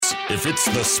If it's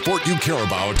the sport you care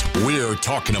about, we're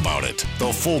talking about it.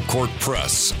 The Full Court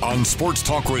Press on Sports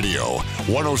Talk Radio,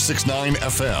 106.9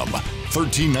 FM,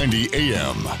 1390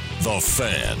 AM. The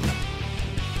Fan.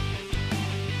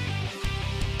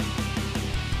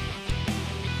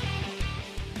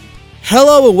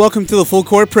 Hello and welcome to the Full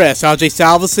Court Press. Ajay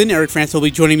Salvesen, Eric Frandsen will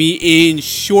be joining me in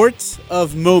short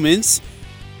of moments.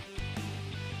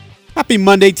 Happy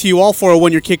Monday to you all for a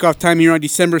one-year kickoff time here on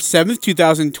December 7th,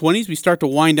 2020 as we start to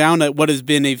wind down at what has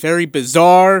been a very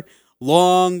bizarre,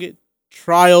 long,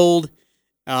 trialed,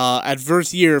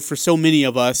 adverse year for so many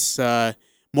of us.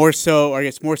 More so, or I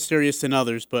guess more serious than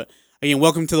others. But again,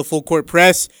 welcome to the Full Court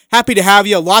Press. Happy to have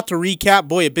you. A lot to recap.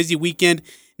 Boy, a busy weekend,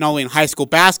 not only in high school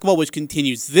basketball, which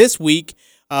continues this week,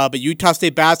 but Utah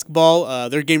State basketball,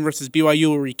 their game versus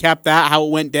BYU, will recap that, how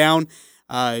it went down.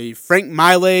 Frank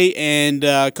Maile and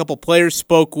a couple players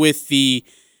spoke with the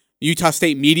Utah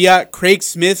State media. Craig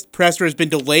Smith's presser has been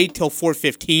delayed till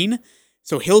 4:15,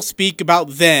 so he'll speak about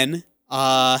then.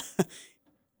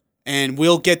 And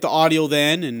we'll get the audio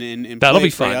then, and that'll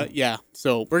be fun. Yeah,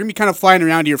 so we're gonna be kind of flying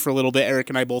around here for a little bit. Eric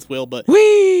and I both will, but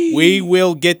we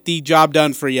will get the job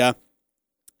done for you.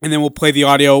 And then we'll play the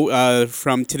audio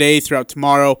from today throughout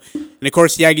tomorrow. And, of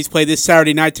course, the Aggies play this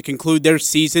Saturday night to conclude their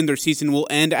season. Their season will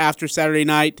end after Saturday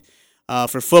night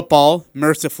for football,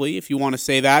 mercifully, if you want to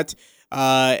say that.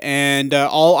 And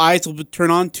all eyes will turn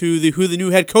on to who the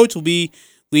new head coach will be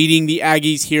leading the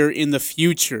Aggies here in the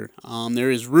future.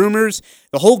 There is rumors.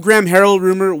 The whole Graham Harrell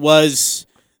rumor was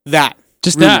that.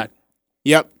 Just rumor. That.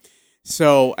 Yep.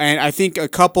 So, and I think a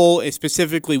couple,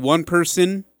 specifically one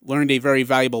person, learned a very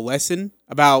valuable lesson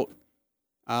about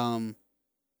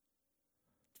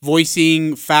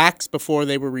voicing facts before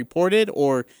they were reported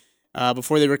or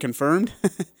before they were confirmed.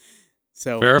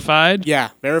 So verified? Yeah,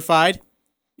 verified.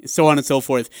 So on and so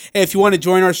forth. Hey, if you want to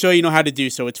join our show, you know how to do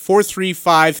so. It's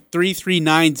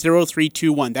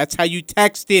 435-339-0321. That's how you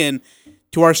text in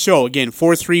to our show. Again,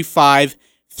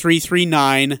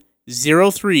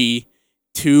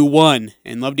 435-339-0321.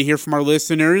 And love to hear from our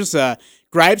listeners.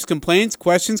 Gripes, complaints,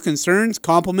 questions, concerns,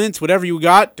 compliments, whatever you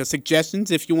got, the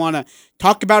suggestions. If you want to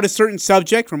talk about a certain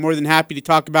subject, we're more than happy to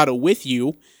talk about it with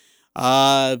you.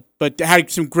 But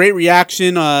had some great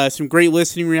reaction, some great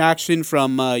listening reaction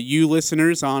from you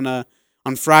listeners on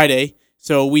Friday.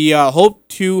 So we hope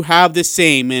to have the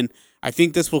same, and I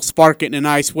think this will spark it in a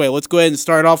nice way. Let's go ahead and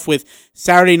start off with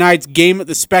Saturday night's game at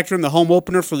the Spectrum, the home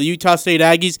opener for the Utah State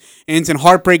Aggies. Ends in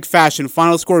heartbreak fashion.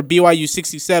 Final score, BYU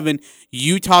 67,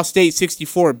 Utah State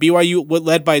 64. BYU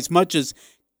led by as much as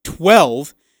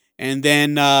 12, and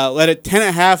then led at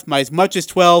 10.5 by as much as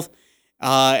 12.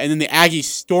 And then the Aggies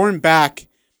stormed back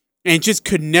and just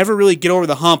could never really get over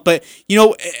the hump. But, you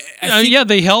know...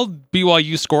 they held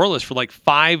BYU scoreless for like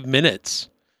 5 minutes.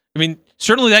 I mean,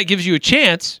 certainly that gives you a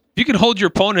chance. If you can hold your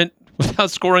opponent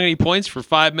without scoring any points for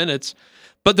 5 minutes.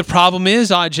 But the problem is,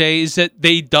 Ajay, is that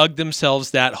they dug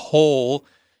themselves that hole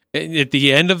at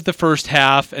the end of the first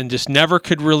half and just never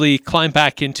could really climb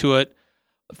back into it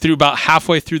through about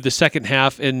halfway through the second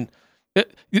half. And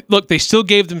look, they still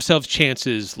gave themselves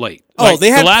chances late. Oh, they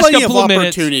had plenty of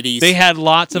opportunities. They had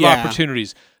lots of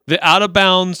opportunities. The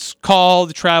out-of-bounds call,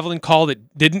 the traveling call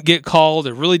that didn't get called,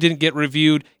 it really didn't get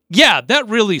reviewed. Yeah, that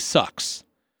really sucks.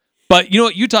 But you know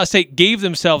what? Utah State gave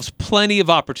themselves plenty of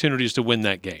opportunities to win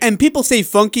that game. And people say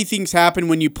funky things happen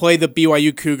when you play the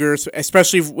BYU Cougars,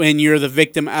 especially when you're the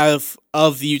victim of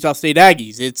the Utah State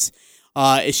Aggies. It's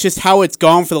just how it's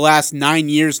gone for the last 9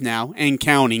 years now and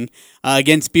counting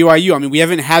against BYU. I mean, we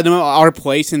haven't had them at our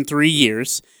place in 3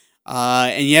 years.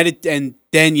 And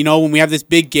then, you know, when we have this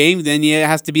big game, then it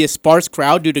has to be a sparse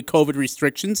crowd due to COVID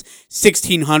restrictions.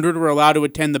 1,600 were allowed to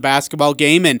attend the basketball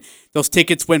game, and those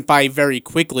tickets went by very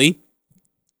quickly.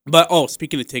 But,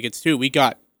 speaking of tickets, too, we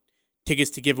got tickets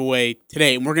to give away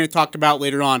today, and we're going to talk about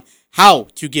later on how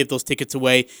to give those tickets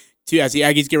away as the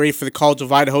Aggies get ready for the College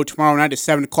of Idaho tomorrow night at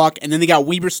 7 o'clock, and then they got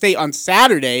Weber State on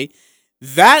Saturday.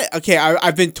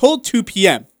 I've been told 2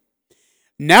 p.m.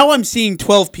 Now I'm seeing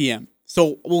 12 p.m.,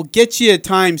 so we'll get you a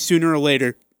time sooner or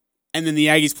later. And then the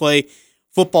Aggies play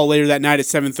football later that night at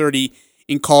 7:30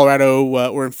 in Colorado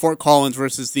or in Fort Collins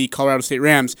versus the Colorado State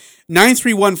Rams.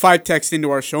 9315 text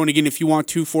into our show. And again, if you want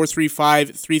to,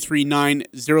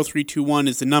 435-339-0321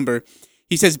 is the number.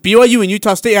 He says, BYU and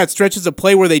Utah State had stretches of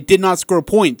play where they did not score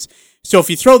points. So if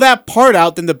you throw that part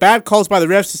out, then the bad calls by the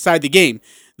refs decide the game.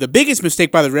 The biggest mistake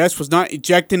by the refs was not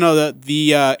ejecting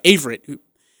the Averett.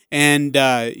 And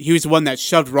he was the one that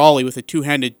shoved Raleigh with a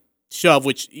two-handed shove,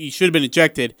 which he should have been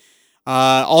ejected.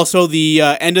 Also, the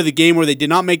end of the game where they did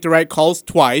not make the right calls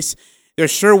twice. There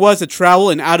sure was a travel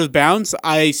and out of bounds.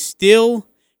 I still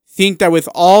think that with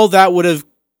all that would have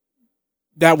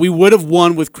that we would have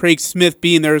won with Craig Smith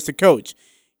being there as the coach.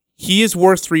 He is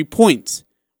worth 3 points.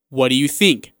 What do you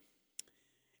think?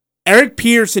 Eric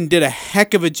Peterson did a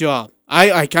heck of a job.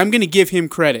 I'm going to give him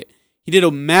credit. He did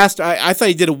a master. I thought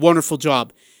he did a wonderful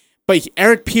job. But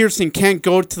Eric Peterson can't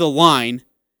go to the line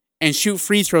and shoot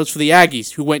free throws for the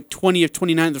Aggies, who went 20 of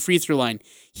 29 at the free throw line.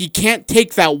 He can't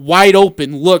take that wide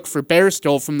open look for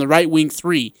Barstow from the right wing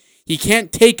three. He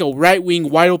can't take a right wing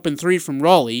wide open three from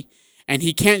Raleigh, and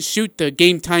he can't shoot the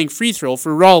game tying free throw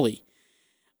for Raleigh.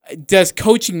 Does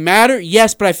coaching matter?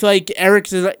 Yes, but I feel like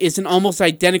Eric is an almost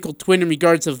identical twin in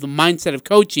regards of the mindset of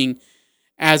coaching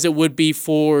as it would be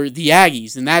for the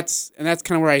Aggies, and that's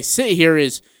kind of where I sit here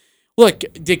is. Look,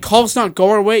 did calls not go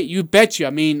our way? You betcha. I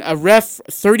mean, a ref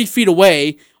 30 feet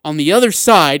away on the other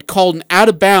side called an out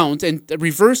of bounds and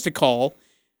reversed a call,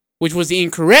 which was the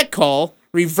incorrect call,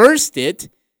 reversed it,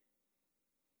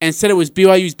 and said it was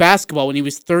BYU's basketball when he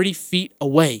was 30 feet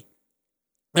away.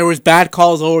 There was bad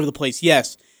calls all over the place,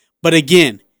 yes. But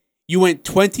again, you went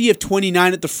 20 of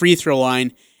 29 at the free throw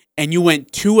line, and you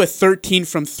went 2 of 13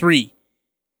 from 3.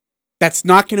 That's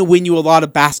not going to win you a lot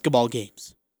of basketball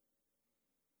games.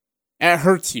 It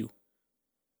hurts you.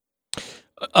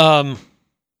 I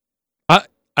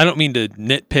don't mean to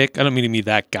nitpick. I don't mean to be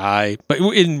that guy. But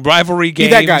in rivalry games,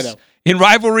 be that guy, though. In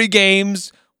rivalry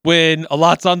games, when a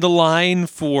lot's on the line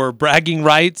for bragging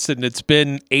rights, and it's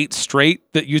been 8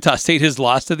 straight that Utah State has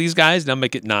lost to these guys, now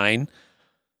make it 9.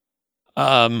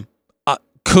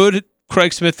 Could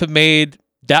Craig Smith have made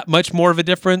that much more of a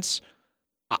difference?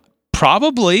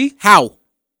 Probably. How?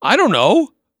 I don't know.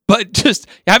 But just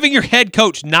having your head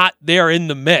coach not there in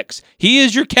the mix. He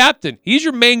is your captain. He's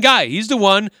your main guy. He's the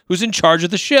one who's in charge of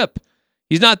the ship.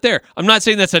 He's not there. I'm not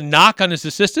saying that's a knock on his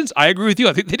assistants. I agree with you.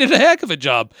 I think they did a heck of a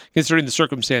job considering the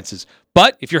circumstances.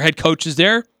 But if your head coach is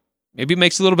there, maybe it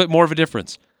makes a little bit more of a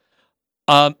difference.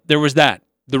 There was that.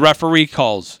 The referee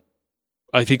calls.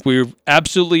 I think we're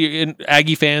absolutely,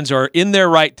 Aggie fans are in their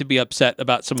right to be upset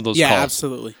about some of those calls. Yeah,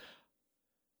 absolutely.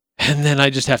 And then I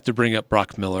just have to bring up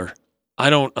Brock Miller. I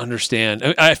don't understand.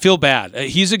 I feel bad.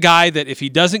 He's a guy that if he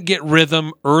doesn't get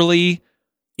rhythm early,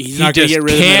 he's not going to get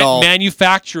rhythm at all. He can't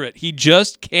manufacture it. He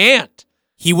just can't.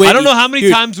 I don't know how many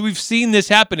times we've seen this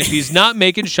happen. If he's not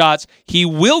making shots, he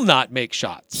will not make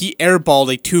shots. He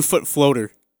airballed a 2-foot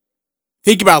floater.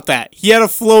 Think about that. He had a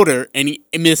floater, and he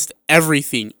missed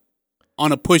everything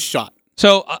on a push shot.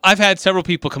 So I've had several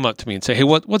people come up to me and say, hey,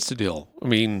 what's the deal? I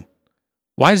mean,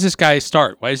 why does this guy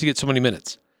start? Why does he get so many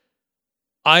minutes?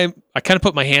 I kind of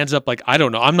put my hands up like, I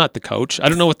don't know. I'm not the coach. I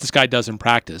don't know what this guy does in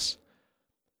practice.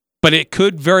 But it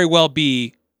could very well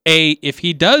be, A, if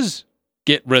he does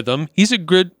get rhythm, he's a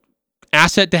good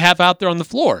asset to have out there on the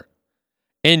floor.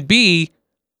 And B,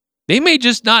 they may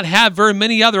just not have very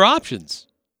many other options.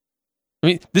 I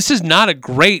mean, this is not a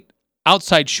great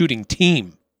outside shooting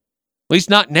team. At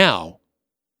least not now.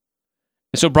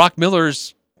 And so Brock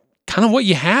Miller's kind of what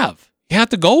you have. You have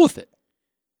to go with it.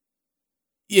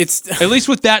 It's at least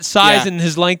with that size and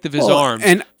his length of his arms,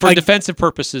 and for defensive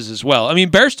purposes as well. I mean,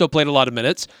 Bear still played a lot of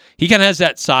minutes. He kind of has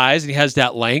that size and he has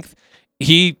that length.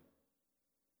 He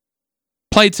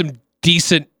played some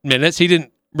decent minutes. He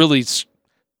didn't really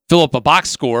fill up a box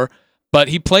score, but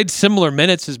he played similar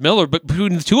minutes as Miller. But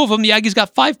between the two of them, the Aggies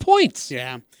got 5 points.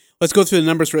 Yeah. Let's go through the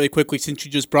numbers really quickly since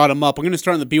you just brought them up. I'm going to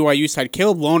start on the BYU side.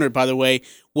 Caleb Lohner, by the way,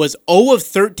 was 0 of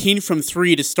 13 from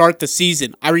 3 to start the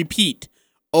season. I repeat,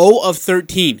 0 of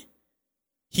 13.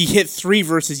 He hit 3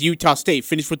 versus Utah State,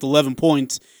 finished with 11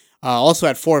 points, also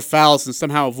had 4 fouls, and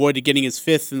somehow avoided getting his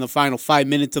 5th in the final 5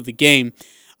 minutes of the game.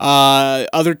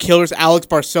 Other killers, Alex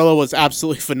Barcelo was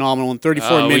absolutely phenomenal in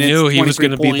 34 minutes. We knew he was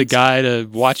going to be the guy to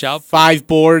watch out for. 5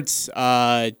 boards,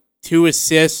 2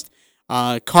 assists.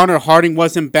 Connor Harding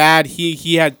wasn't bad.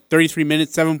 He had 33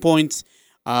 minutes, 7 points.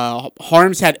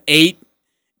 Harms had 8.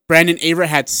 Brandon Averett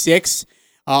had 6.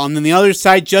 On the other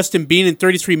side, Justin Bean in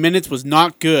 33 minutes was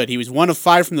not good. He was 1 of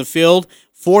 5 from the field,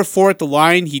 4-4 at the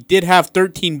line. He did have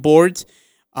 13 boards,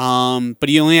 but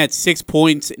he only had 6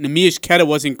 points. Namish Keta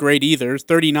wasn't great either.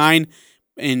 39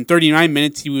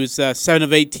 minutes, he was 7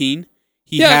 of 18.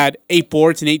 He had 8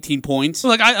 boards and 18 points.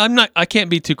 Like I can't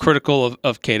be too critical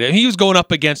of Keta. He was going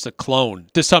up against a clone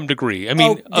to some degree. I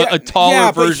mean, a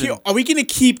taller version. Are we going to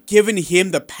keep giving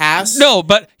him the pass? No,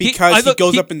 but he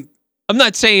goes up and. I'm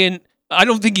not saying. I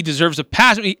don't think he deserves a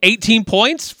pass. I mean, 18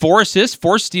 points, 4 assists,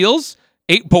 4 steals,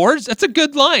 8 boards. That's a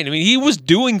good line. I mean, he was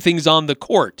doing things on the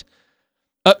court.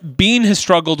 Bean has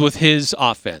struggled with his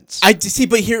offense. I see,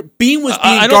 but here Bean was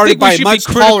being guarded by a much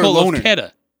taller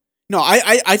Lohner. No,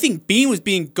 I think Bean was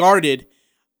being guarded.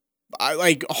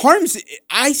 Like Harms,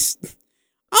 I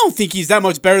don't think he's that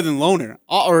much better than Lohner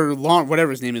or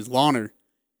whatever his name is, Lohner.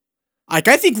 Like,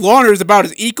 I think Launer is about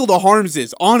as equal to Harms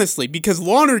is, honestly, because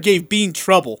Launer gave Bean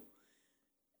trouble.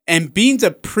 And Bean's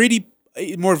a pretty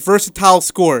more versatile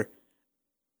scorer.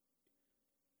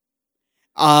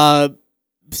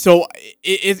 So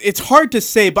it's hard to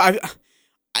say, but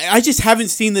I just haven't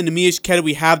seen the Neemias Queta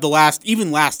we have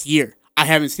last year. I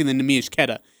haven't seen the Neemias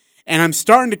Queta. And I'm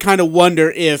starting to kind of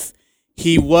wonder if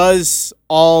he was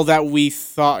all that we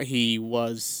thought he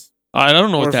was. I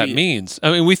don't know what that means.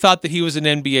 I mean, we thought that he was an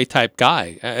NBA type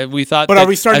guy. We thought, but are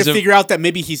we starting to figure out that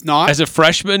maybe he's not? As a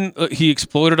freshman, he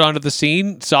exploded onto the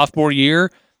scene. Sophomore year,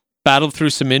 battled through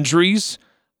some injuries.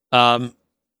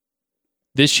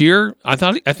 This year, I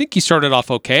think he started off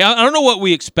okay. I don't know what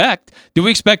we expect. Do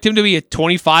we expect him to be a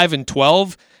 25 and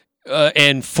 12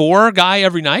 and 4 guy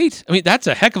every night? I mean, that's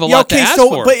a heck of a lot to ask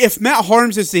for. But if Matt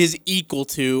Harms is his equal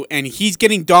to, and he's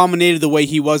getting dominated the way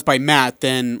he was by Matt,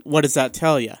 then what does that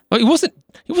tell you? Well, he wasn't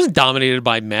dominated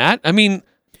by Matt. I mean,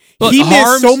 look, he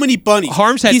missed so many bunnies.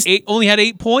 Harms only had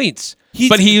 8 points.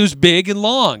 But he was big and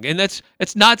long, and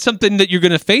it's not something that you're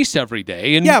going to face every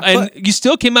day. And, and you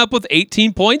still came up with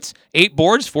 18 points, 8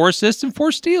 boards, 4 assists, and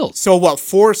 4 steals. So what?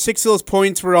 6 of those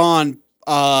points were on.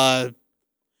 4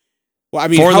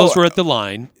 of those were at the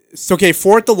line. So, okay,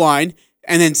 4 at the line,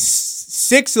 and then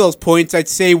 6 of those points I'd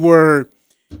say were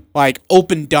like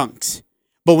open dunks.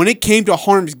 But when it came to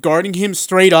Harms guarding him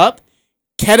straight up,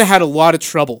 Queta had a lot of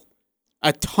trouble,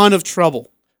 a ton of trouble.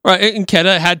 Right, and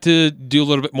Queta had to do a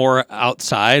little bit more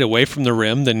outside, away from the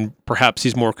rim, than perhaps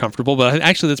he's more comfortable. But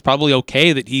actually, that's probably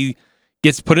okay that he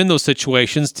gets put in those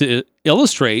situations to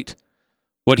illustrate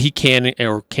what he can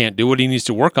or can't do, what he needs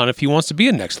to work on if he wants to be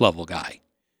a next-level guy.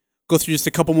 Go through just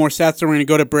a couple more stats, then we're going to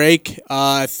go to break.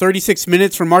 36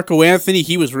 minutes for Marco Anthony.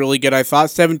 He was really good, I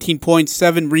thought. 17 points,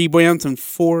 7 rebounds, and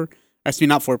 4... Actually,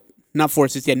 not 4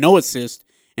 assists. He had no assists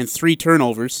and 3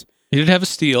 turnovers. He did have a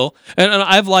steal. And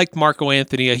I've liked Marco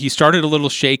Anthony. He started a little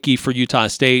shaky for Utah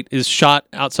State. His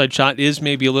outside shot is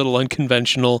maybe a little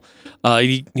unconventional.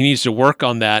 He needs to work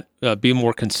on that, be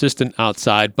more consistent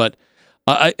outside. But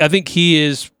I think he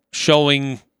is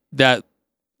showing that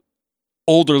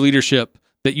older leadership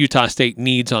that Utah State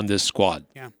needs on this squad.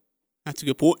 Yeah, that's a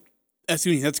good point. That's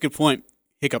a good point.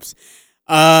 Hiccups.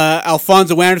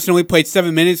 Alfonso Anderson only played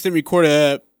 7 minutes, didn't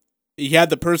record he had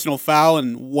the personal foul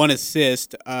and 1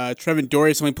 assist. Trevin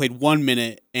Dorius only played 1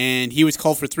 minute, and he was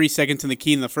called for 3 seconds in the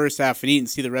key in the first half, and he didn't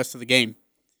see the rest of the game.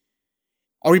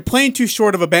 Are we playing too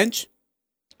short of a bench?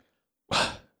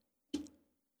 What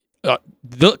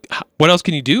else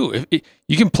can you do?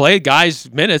 You can play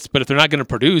guys minutes, but if they're not going to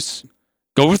produce,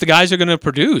 go with the guys who are going to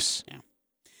produce.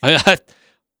 Yeah.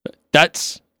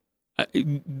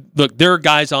 Look, there are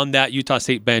guys on that Utah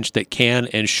State bench that can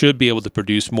and should be able to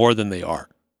produce more than they are.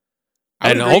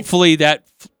 And hopefully that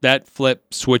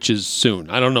flip switches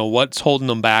soon. I don't know what's holding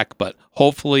them back, but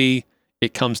hopefully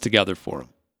it comes together for them.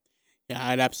 Yeah,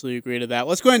 I'd absolutely agree to that.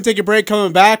 Let's go ahead and take a break.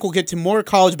 Coming back, we'll get to more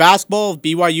college basketball,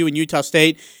 BYU and Utah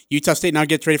State. Utah State now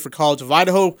gets ready for College of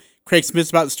Idaho. Craig Smith's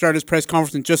about to start his press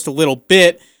conference in just a little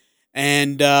bit.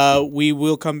 And we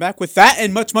will come back with that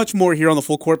and much, much more here on the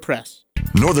Full Court Press.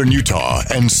 Northern Utah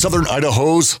and Southern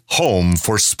Idaho's home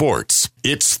for sports.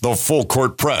 It's the Full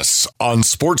Court Press on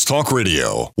Sports Talk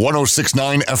Radio,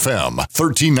 106.9 FM,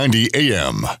 1390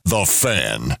 AM. The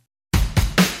Fan.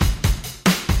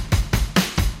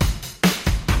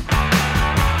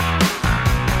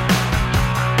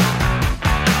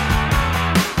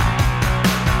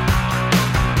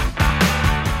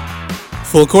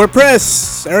 Full Court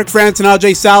Press. Eric Frandsen,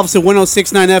 Ajay Salvesen,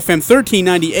 106.9 FM,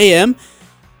 1390 AM.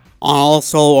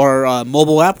 Also, our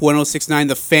mobile app, 106.9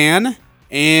 The Fan,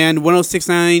 and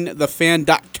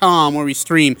 106.9thefan.com, where we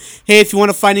stream. Hey, if you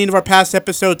want to find any of our past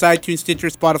episodes, iTunes, Stitcher,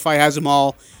 Spotify has them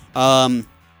all.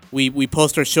 We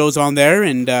post our shows on there,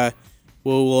 and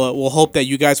we'll hope that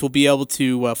you guys will be able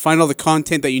to find all the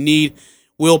content that you need.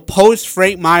 We'll post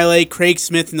Frank Miley, Craig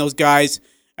Smith, and those guys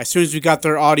as soon as we got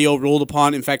their audio rolled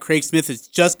upon. In fact, Craig Smith is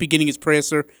just beginning his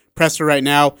presser right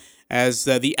now as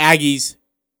the Aggies.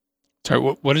 Sorry,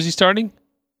 what is he starting?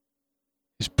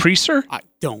 His presser? I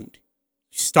don't.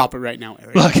 Stop it right now,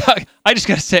 Eric. Look, I just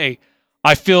gotta say,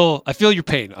 I feel your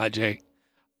pain, Ajay.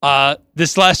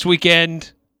 This last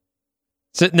weekend,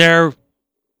 sitting there,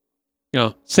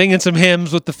 singing some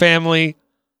hymns with the family,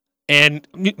 and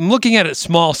I'm looking at a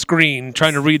small screen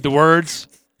trying to read the words,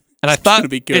 and I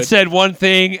thought it said one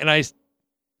thing, and I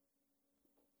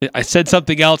said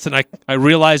something else, and I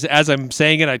realized as I'm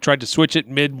saying it, I tried to switch it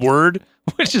mid-word,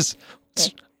 which is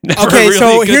never okay. Really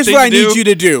so here's what I need you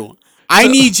to do. I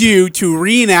need you to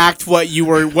reenact what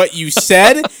you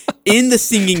said in the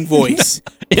singing voice.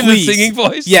 In the singing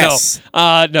voice? Yes.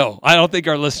 No, I don't think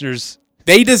our listeners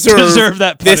They deserve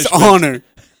that this punishment.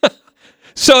 honor.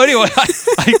 So anyway,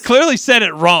 I clearly said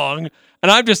it wrong,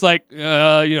 and I'm just like,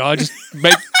 I just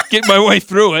get my way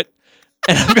through it,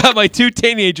 and I've got my 2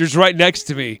 teenagers right next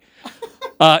to me.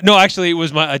 No, actually, it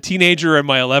was a teenager and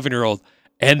my 11-year-old,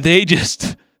 and they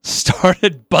just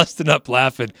started busting up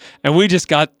laughing, and we just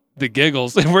got the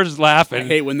giggles, and we're just laughing. I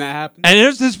hate when that happens. And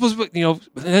it's supposed to be,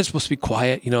 it's supposed to be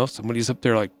quiet. Somebody's up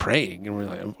there like praying, and we're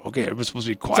like, okay, it was supposed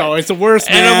to be quiet. So it's the worst,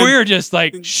 and man. we were just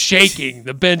like shaking.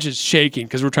 The bench is shaking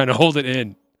because we're trying to hold it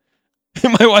in.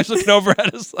 And my wife's looking over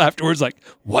at us afterwards, like,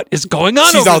 "What is going on?"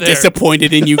 She's over all there?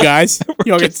 Disappointed in you guys.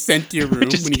 You all get sent to your room. We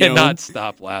just when you get home. cannot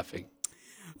stop laughing.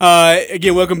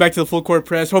 Again, welcome back to the Full Court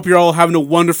Press. Hope you're all having a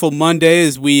wonderful Monday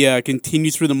as we continue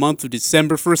through the month of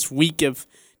December, first week of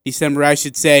December, I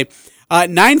should say.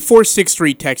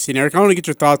 9463 texting, Eric. I want to get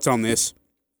your thoughts on this.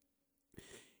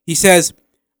 He says,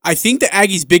 I think the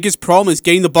Aggies' biggest problem is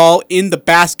getting the ball in the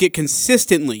basket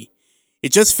consistently.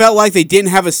 It just felt like they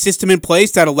didn't have a system in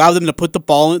place that allowed them to put the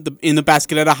ball in the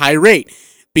basket at a high rate.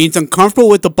 Bean's uncomfortable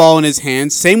with the ball in his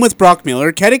hands. Same with Brock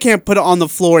Miller. Kedda can't put it on the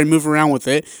floor and move around with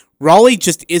it. Raleigh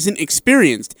just isn't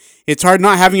experienced. It's hard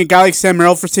not having a guy like Sam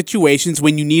Merrill for situations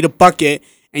when you need a bucket,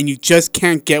 and you just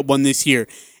can't get one this year.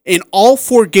 In all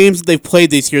 4 games that they've played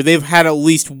this year, they've had at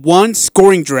least one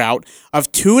scoring drought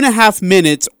of 2.5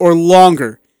 minutes or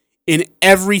longer in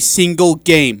every single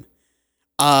game.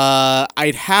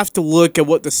 I'd have to look at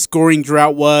what the scoring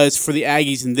drought was for the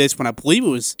Aggies in this one. I believe it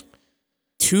was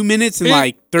 2 minutes and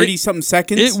 30-something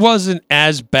seconds. It wasn't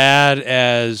as bad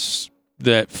as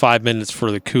that 5 minutes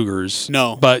for the Cougars.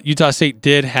 No. But Utah State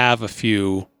did have a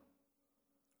few.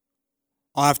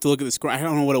 I'll have to look at the score. I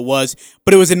don't know what it was,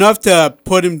 but it was enough to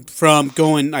put him from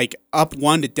going up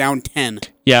 1 to down 10.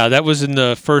 Yeah, that was in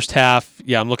the first half.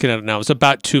 Yeah, I'm looking at it now. It was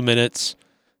about 2 minutes.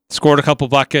 Scored a couple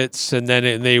buckets, and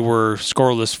then they were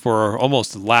scoreless for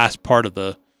almost the last part of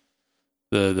the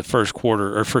first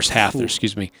quarter or first half. There,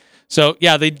 excuse me. So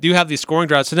yeah, they do have these scoring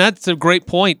droughts, and that's a great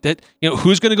point. That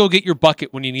who's going to go get your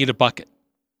bucket when you need a bucket?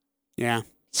 Yeah,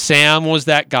 Sam was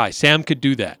that guy. Sam could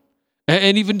do that,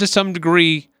 and even to some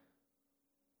degree.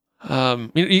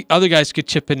 Other guys could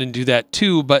chip in and do that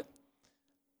too, but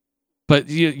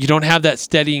you don't have that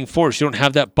steadying force. You don't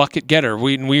have that bucket getter.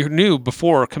 We knew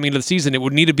before coming into the season it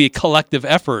would need to be a collective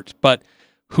effort. But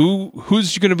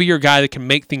who's going to be your guy that can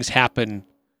make things happen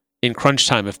in crunch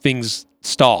time if things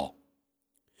stall?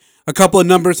 A couple of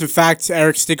numbers and facts,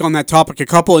 Eric. Stick on that topic. A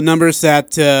couple of numbers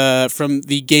that from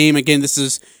the game. Again, this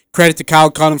is credit to Kyle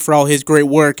Cotton for all his great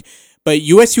work. But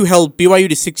USU held BYU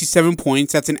to 67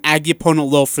 points. That's an Aggie opponent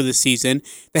low for the season.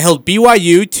 They held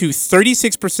BYU to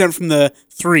 36% from the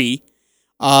 3.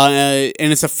 And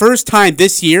it's the first time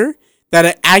this year that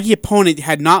an Aggie opponent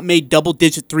had not made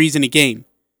double-digit threes in a game.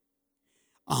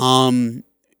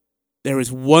 There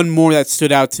was one more that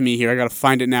stood out to me here. I got to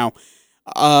find it now.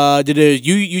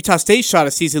 Utah State shot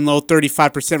a season low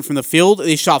 35% from the field.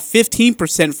 They shot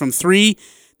 15% from 3.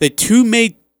 The 2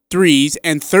 made threes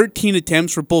and 13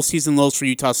 attempts for both season lows for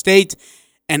Utah State.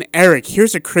 And Eric,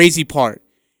 here's the crazy part.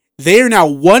 They are now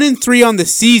 1-3 on the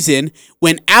season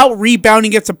when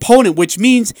out-rebounding its opponent, which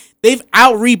means they've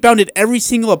out-rebounded every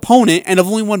single opponent and have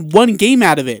only won 1 game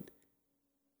out of it.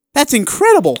 That's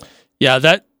incredible. Yeah,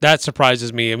 that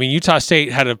surprises me. I mean, Utah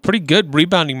State had a pretty good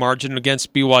rebounding margin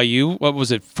against BYU. What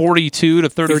was it, 42 to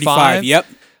 35? Yep.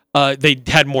 They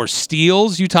had more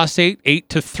steals, Utah State,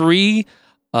 8-3.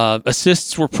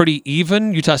 Assists were pretty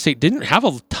even. Utah State didn't have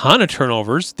a ton of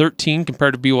turnovers, 13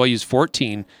 compared to BYU's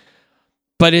 14.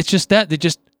 But it's just that the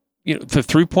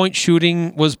 3-point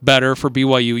shooting was better for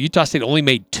BYU. Utah State only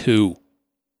made 2.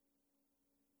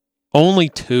 Only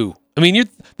 2. I mean,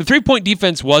 the 3-point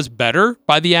defense was better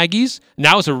by the Aggies, and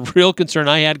that was a real concern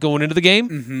I had going into the game.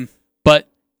 Mm-hmm. But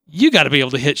you got to be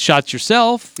able to hit shots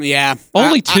yourself. Yeah.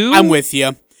 Only 2? I'm with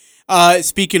you.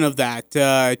 Speaking of that,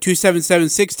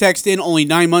 2776 text in, only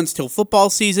 9 months till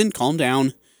football season. Calm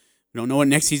down. We don't know what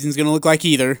next season's going to look like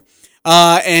either.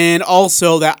 And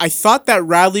also that I thought that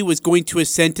Radley was going to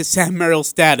ascend to Sam Merrill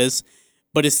status,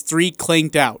 but his 3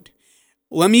 clanked out.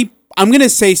 I'm going to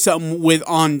say something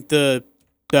on the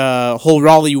whole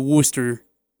Raleigh-Worcester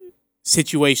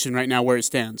situation right now where it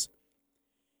stands.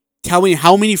 Tell me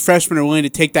how many freshmen are willing to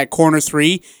take that corner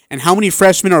 3, and how many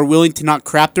freshmen are willing to not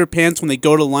crap their pants when they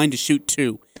go to the line to shoot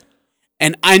 2.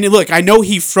 And I know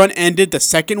he front-ended the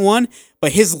second one,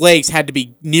 but his legs had to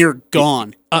be near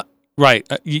gone. Right.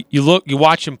 You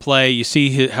watch him play. You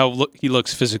see how he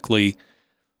looks physically.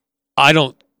 I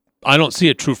don't see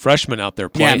a true freshman out there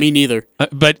playing. Yeah, me neither.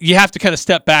 But you have to kind of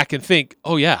step back and think,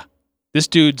 oh yeah, this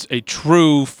dude's a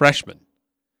true freshman.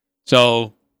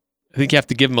 So I think you have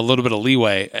to give him a little bit of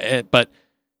leeway. But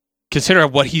consider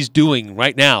what he's doing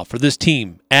right now for this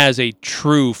team as a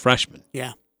true freshman.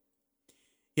 Yeah.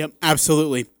 Yep,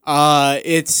 absolutely.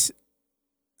 It's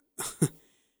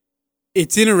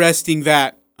interesting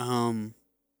that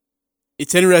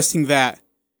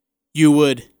you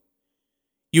would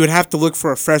have to look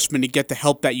for a freshman to get the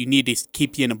help that you need to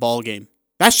keep you in a ball game.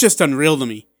 That's just unreal to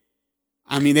me.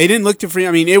 I mean, they didn't look to free.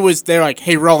 I mean, they're like,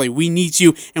 hey, Raleigh, we need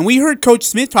you. And we heard Coach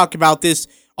Smith talk about this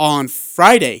on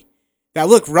Friday. That,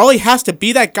 look, Raleigh has to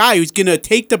be that guy who's going to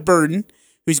take the burden,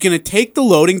 who's going to take the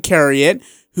load and carry it,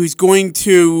 who's going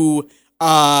to,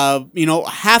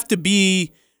 have to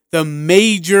be the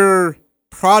major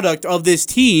product of this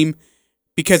team,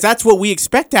 because that's what we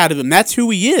expect out of him. That's who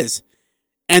he is.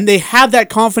 And they have that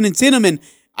confidence in him. And,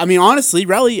 I mean, honestly,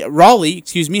 Raleigh,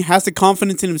 has the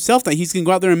confidence in himself that he's going to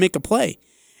go out there and make a play.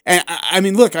 And, I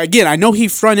mean, look, again, I know he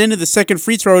front-ended the second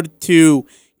free throw to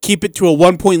keep it to a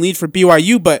 1-point lead for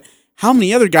BYU, but how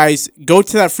many other guys go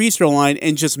to that free throw line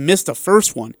and just miss the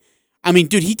first one? I mean,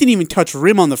 dude, he didn't even touch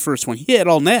rim on the first one. He hit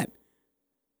all net.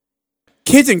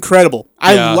 Kid's incredible.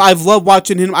 Yeah. I've loved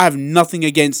watching him. I have nothing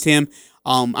against him.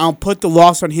 I don't put the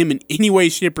loss on him in any way,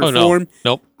 shape, or form.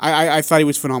 Nope. I thought he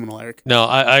was phenomenal, Eric. No,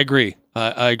 I agree.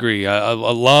 I agree. I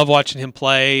love watching him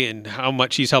play and how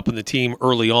much he's helping the team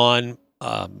early on.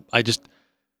 I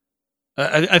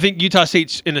think Utah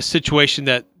State's in a situation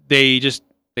that they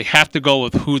have to go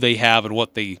with who they have and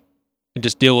and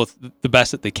just deal with the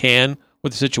best that they can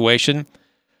with the situation.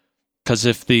 Because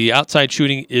if the outside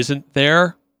shooting isn't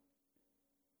there,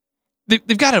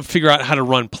 they've got to figure out how to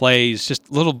run plays.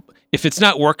 Just little. If it's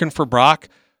not working for Brock,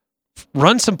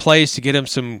 run some plays to get him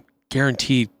some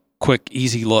guaranteed quick,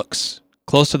 easy looks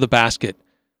close to the basket.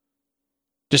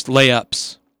 Just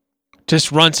layups.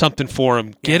 Just run something for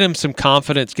him. Get him some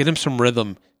confidence. Get him some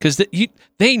rhythm. Because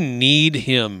they need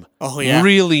him. Oh, yeah.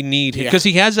 Really need him. Because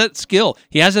he has that skill.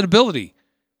 He has that ability.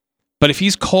 But if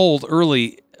he's cold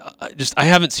early, I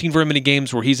haven't seen very many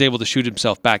games where he's able to shoot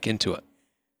himself back into it.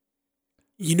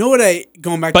 You know what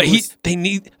going back but to they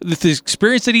need the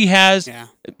experience that he has,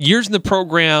 years in the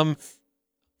program.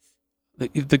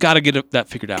 They got to get that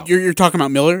figured out. You're talking about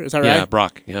Miller, is that right? Yeah,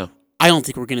 Brock. Yeah. I don't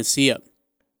think we're gonna see it.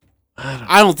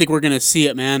 I don't think we're gonna see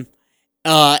it, man.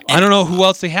 I don't know who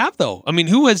else they have though. I mean,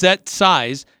 who has that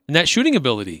size and that shooting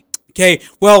ability? Okay,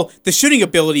 well, the shooting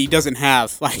ability he doesn't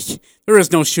have. There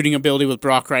is no shooting ability with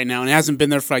Brock right now, and it hasn't been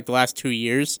there for the last 2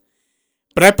 years.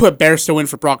 But I put Bairstow in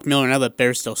for Brock Miller, and I let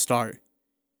Bairstow start.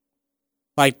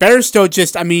 Bairstow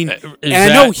just, I mean, I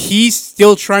know he's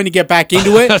still trying to get back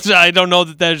into it. I don't know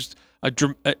that there's a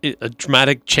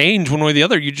dramatic change one way or the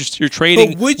other. You're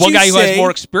trading one guy who has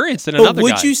more experience than another guy.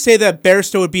 Would you say that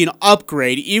Bairstow would be an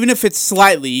upgrade, even if it's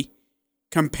slightly,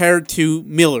 compared to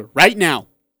Miller right now?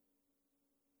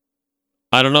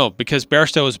 I don't know, because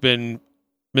Bairstow has been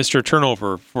Mr.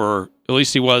 Turnover for, at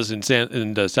least he was in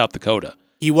South Dakota.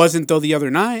 He wasn't, though, the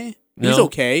other night. He was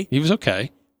okay. He was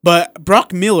okay. But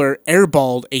Brock Miller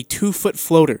airballed a 2-foot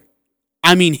floater.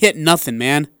 I mean, hit nothing,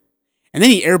 man. And then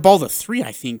he airballed a 3,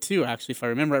 I think, too, actually, if I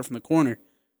remember right from the corner.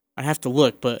 I'd have to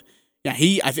look, but yeah,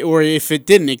 or if it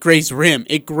didn't, it grazed rim.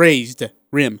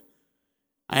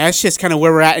 That's just kind of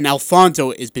where we're at, and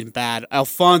Alfonso has been bad.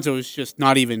 Alfonso is just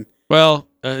not even... Well,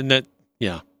 I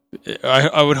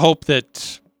would hope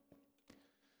that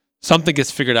something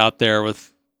gets figured out there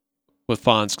with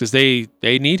Fonz, because they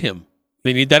need him.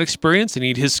 They need that experience. They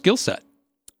need his skill set.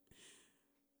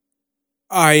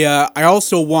 I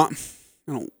also want...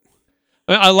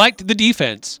 I liked the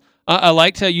defense. I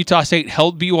liked how Utah State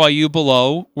held BYU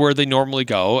below where they normally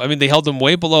go. I mean, they held them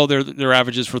way below their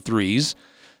averages for threes.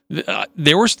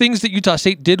 There were things that Utah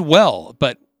State did well,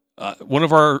 but one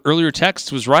of our earlier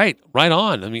texts was right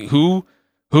on. I mean, who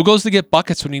goes to get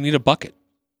buckets when you need a bucket?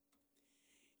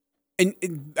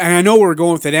 And I know we're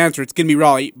going with that answer. It's going to be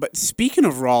Raleigh. But speaking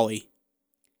of Raleigh,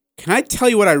 can I tell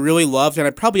you what I really loved? And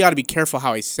I probably ought to be careful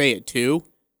how I say it, too.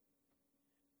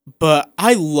 But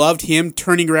I loved him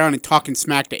turning around and talking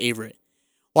smack to Averett.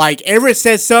 Averett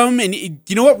said something, and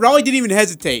you know what? Raleigh didn't even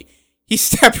hesitate. He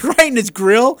stepped right in his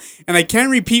grill, and I can't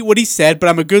repeat what he said, but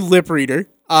I'm a good lip reader.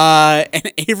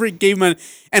 And Averett gave him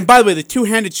and by the way, the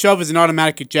two-handed shove is an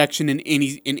automatic ejection in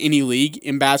any league,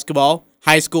 in basketball,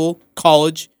 high school,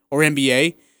 college, or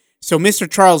NBA. So, Mr.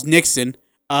 Charles Nixon,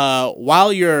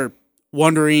 while you're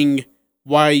wondering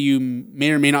why you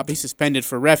may or may not be suspended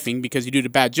for reffing because you did a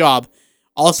bad job,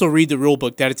 also read the rule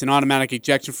book that it's an automatic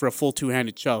ejection for a full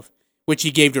two-handed shove, which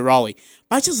he gave to Raleigh.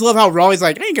 But I just love how Raleigh's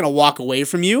like, I ain't going to walk away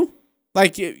from you.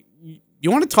 You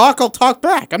want to talk? I'll talk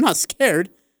back. I'm not scared.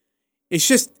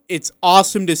 It's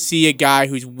awesome to see a guy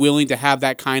who's willing to have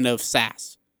that kind of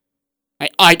sass.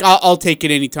 I'll take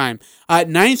it anytime.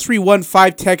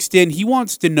 9315 text in. He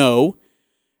wants to know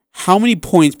how many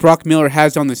points Brock Miller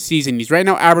has on the season. He's right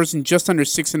now averaging just under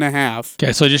 6.5.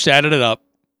 Okay, so I just added it up.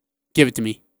 Give it to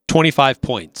me. 25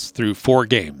 points through 4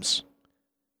 games.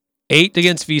 8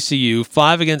 against VCU,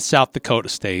 5 against South Dakota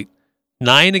State,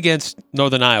 9 against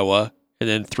Northern Iowa, and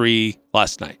then 3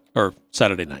 last night, or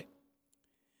Saturday night.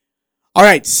 All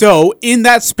right, so in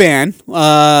that span,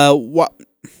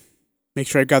 make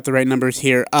sure I got the right numbers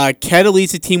here. Keda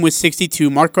leads the team with 62,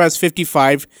 Marco has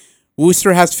 55,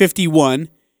 Wooster has 51,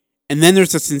 and then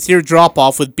there's a sincere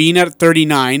drop-off with Bean at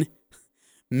 39,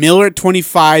 Miller at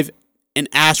 25, and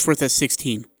Ashworth at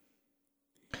 16.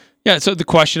 Yeah, so the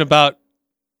question about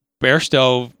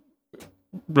Bairstow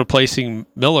replacing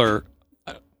Miller.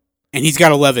 And he's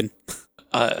got 11.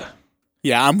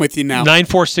 Yeah, I'm with you now.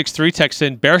 9463 texts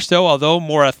in, Bairstow, although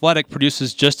more athletic,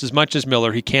 produces just as much as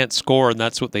Miller. He can't score, and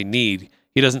that's what they need.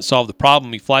 He doesn't solve the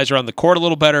problem. He flies around the court a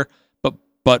little better,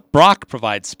 but Brock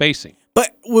provides spacing.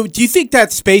 But do you think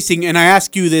that spacing, and I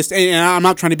ask you this, and I'm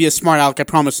not trying to be a smart aleck, I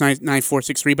promise,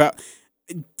 9463, but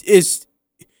is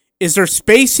there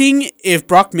spacing if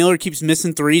Brock Miller keeps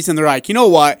missing threes and they're like, you know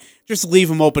what, just leave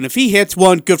him open. If he hits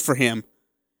one, good for him.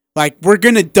 Like, we're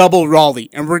going to double Raleigh,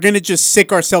 and we're going to just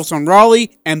sick ourselves on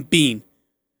Raleigh and Bean.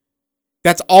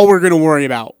 That's all we're going to worry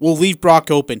about. We'll leave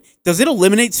Brock open. Does it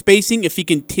eliminate spacing if he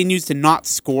continues to not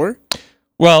score?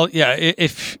 Well, yeah,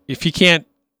 if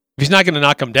he's not going to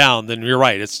knock him down, then you're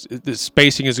right. The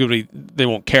spacing is going to be, they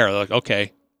won't care. They're like,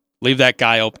 okay, leave that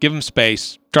guy open, give him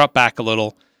space, drop back a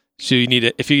little. So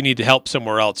if you need to help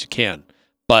somewhere else, you can.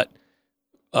 But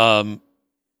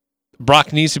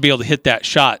Brock needs to be able to hit that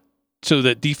shot so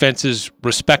that defenses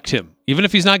respect him. Even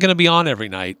if he's not going to be on every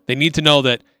night, they need to know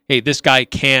that, hey, this guy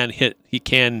can hit.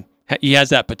 He has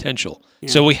that potential. Yeah.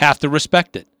 So we have to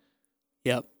respect it.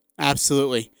 Yep,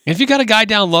 absolutely. And if you got a guy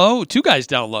down low, 2 guys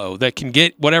down low that can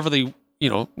get whatever they,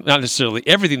 not necessarily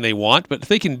everything they want, but if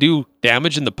they can do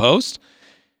damage in the post,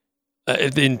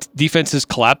 then defenses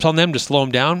collapse on them to slow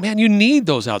them down. Man, you need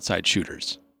those outside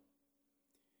shooters.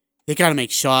 They got to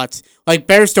make shots. Like,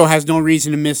 Bairstow has no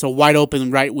reason to miss a wide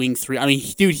open right wing 3. I mean,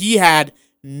 dude, he had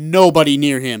nobody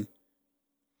near him.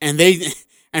 And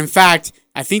in fact,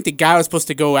 I think the guy was supposed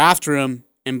to go after him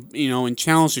and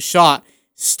challenge the shot,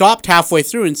 stopped halfway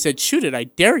through and said, shoot it, I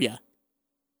dare you.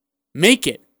 Make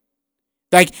it.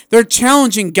 Like, they're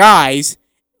challenging guys,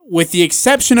 with the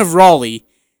exception of Raleigh,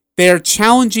 they're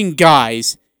challenging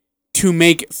guys to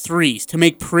make threes, to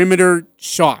make perimeter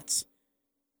shots.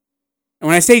 And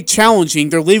when I say challenging,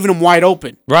 they're leaving them wide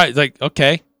open. Right, like,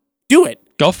 okay. Do it.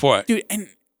 Go for it. Dude, and,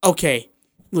 okay,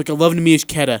 look, I love Nemish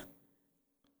Keda.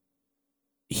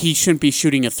 He shouldn't be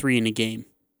shooting a 3 in a game.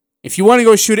 If you want to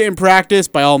go shoot it in practice,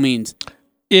 by all means.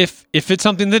 If it's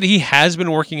something that he has been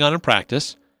working on in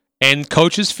practice, and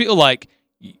coaches feel like,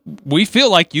 we feel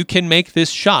like you can make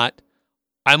this shot,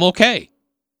 I'm okay.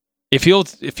 If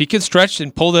he can stretch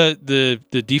and pull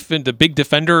the big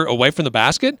defender away from the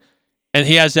basket, and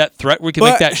he has that threat where he can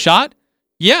make that shot,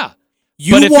 yeah.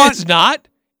 But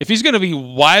if he's going to be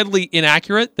wildly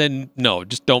inaccurate, then no,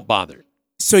 just don't bother.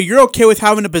 So you're okay with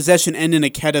having a possession end in a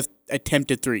Keda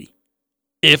attempted 3?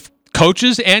 If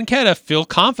coaches and Keda feel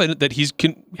confident that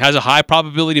has a high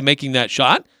probability of making that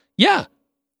shot, yeah.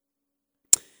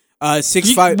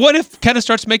 6'5". What if Keda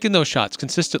starts making those shots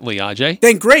consistently, Ajay?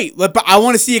 Then great, but I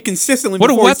want to see it consistently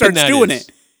before he starts doing it.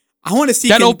 I want to see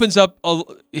that opens up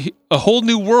a whole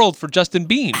new world for Justin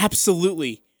Bean.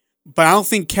 Absolutely, but I don't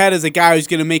think Ked is a guy who's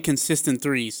going to make consistent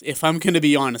threes. If I'm going to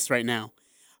be honest right now,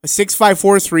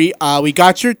 6543. We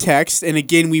got your text, and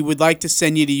again, we would like to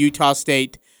send you to Utah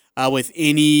State with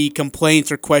any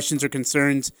complaints or questions or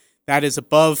concerns. That is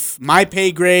above my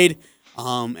pay grade.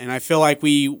 And I feel like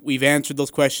we've answered those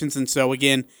questions. And so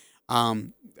again,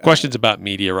 questions about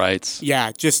media rights.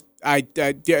 Yeah, just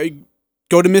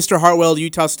go to Mr. Hartwell,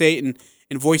 Utah State,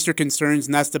 and voice your concerns,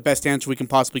 and that's the best answer we can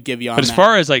possibly give you on that. But as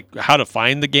far as like how to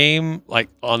find the game, like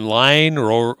online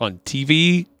or on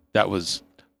TV, that was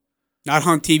not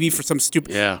on TV for some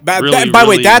stupid. Yeah. By the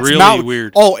way, that's really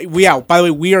weird. Oh yeah. By the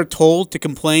way, we are told to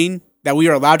complain that we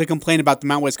are allowed to complain about the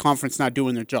Mountain West Conference not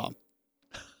doing their job.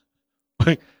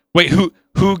 Wait,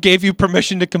 who gave you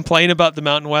permission to complain about the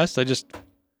Mountain West? I just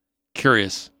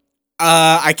curious.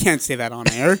 I can't say that on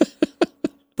air,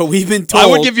 but we've been told. I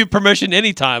would give you permission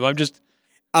anytime. I'm just.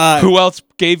 Who else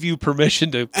gave you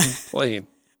permission to complain?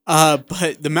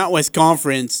 But the Mountain West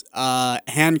Conference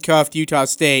handcuffed Utah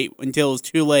State until it was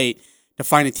too late to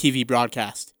find a TV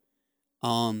broadcast.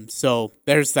 So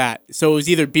there's that. So it was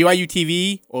either BYU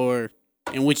TV or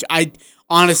in which I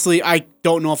honestly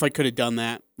don't know if I could have done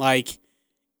that. Like.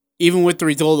 even with the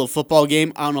result of the football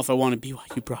game, I don't know if I want a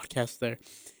BYU broadcast there.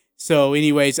 So,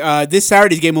 anyways, this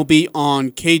Saturday's game will be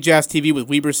on KJAS TV with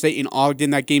Weber State in Ogden.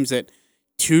 That game's at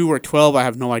 2 or 12. I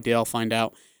have no idea. I'll find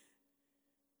out.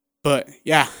 But,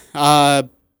 yeah.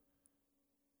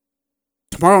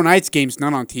 Tomorrow night's game's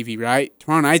not on TV, right?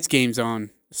 Tomorrow night's game's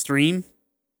on stream,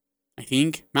 I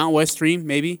think. Mountain West stream,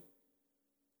 maybe?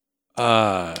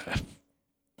 I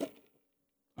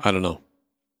don't know.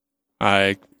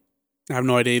 I have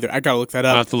no idea either. I gotta look that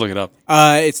up. I have to look it up.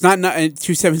 It's not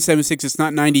 2776. It's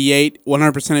not 98.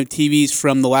 100% of TVs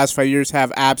from the last 5 years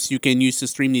have apps you can use to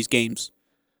stream these games.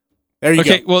 There you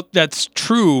go. Okay, well that's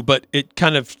true, but it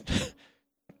kind of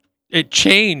it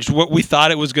changed what we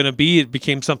thought it was going to be. It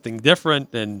became something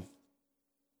different, and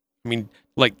I mean,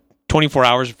 like 24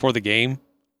 hours before the game.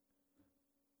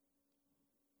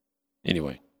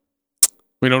 Anyway,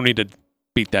 we don't need to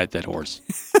beat that dead horse.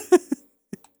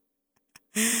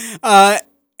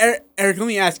 Eric, let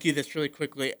me ask you this really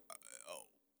quickly.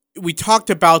 We talked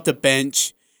about the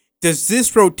bench. Does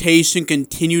this rotation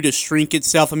continue to shrink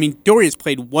itself? I mean, Doria's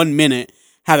played 1 minute,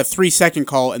 had a 3-second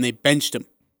call, and they benched him.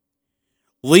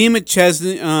 Liam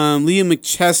McChesney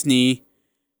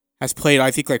has played,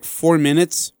 I think, like 4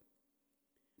 minutes.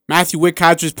 Matthew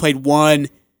Wickhouser's played 1.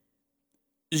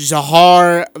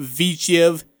 Zahar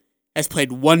Vichiev has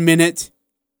played 1 minute.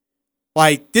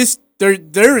 Like, this,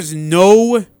 there is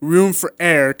no room for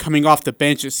error coming off the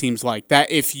bench, it seems like. That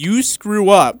if you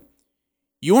screw up,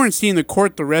 you aren't seeing the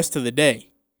court the rest of the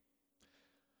day.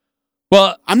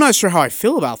 Well, I'm not sure how I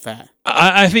feel about that.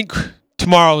 I think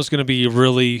tomorrow is going to be a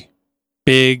really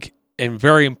big and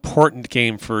very important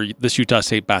game for this Utah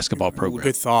State basketball program.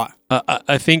 Good thought.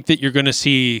 I think that you're going to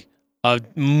see a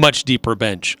much deeper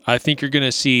bench. I think you're going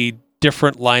to see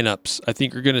different lineups. I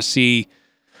think you're going to see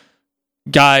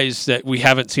guys that we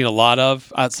haven't seen a lot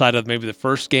of outside of maybe the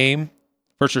first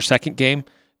or second game,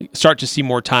 start to see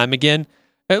more time again.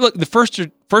 And look, the first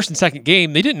and second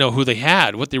game, they didn't know who they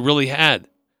had, what they really had.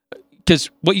 Because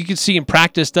what you can see in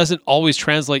practice doesn't always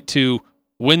translate to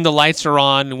when the lights are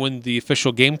on and when the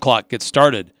official game clock gets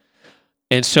started.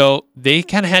 And so they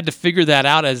kind of had to figure that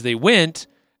out as they went.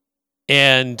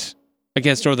 And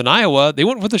against Northern Iowa, they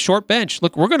went with a short bench.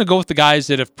 Look, we're going to go with the guys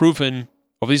that have proven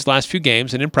over these last few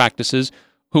games and in practices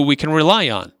who we can rely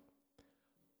on.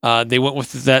 They went with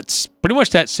pretty much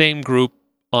that same group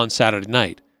on Saturday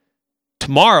night.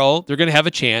 Tomorrow, they're going to have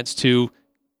a chance to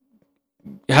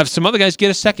have some other guys get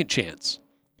a second chance.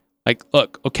 Like,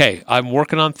 look, okay, I'm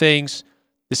working on things.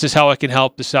 This is how I can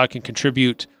help. This is how I can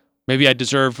contribute. Maybe I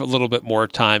deserve a little bit more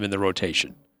time in the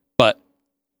rotation. But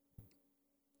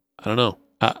I don't know.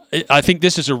 I think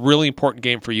this is a really important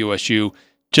game for USU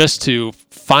just to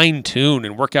fine-tune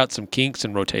and work out some kinks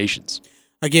and rotations.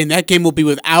 Again, that game will be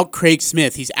without Craig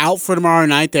Smith. He's out for tomorrow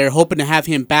night. They're hoping to have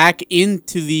him back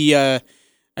into the,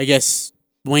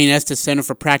 Wayne Estes Center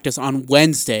for practice on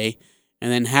Wednesday,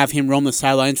 and then have him roam the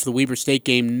sidelines for the Weber State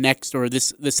game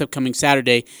this upcoming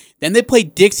Saturday. Then they play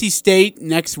Dixie State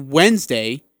next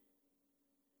Wednesday,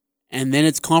 and then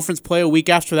it's conference play a week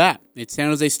after that. It's San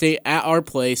Jose State at our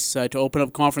place to open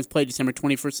up conference play December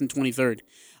 21st and 23rd.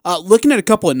 Looking at a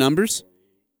couple of numbers,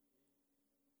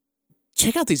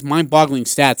 check out these mind-boggling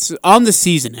stats. On the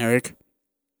season, Eric,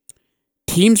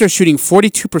 teams are shooting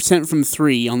 42% from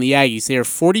 3 on the Aggies. They are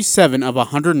 47 of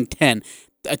 110.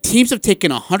 Teams have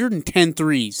taken 110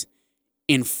 threes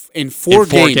in four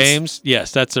games.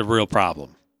 Yes, that's a real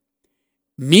problem.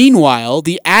 Meanwhile,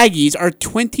 the Aggies are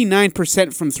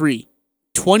 29% from 3,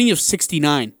 20 of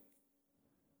 69.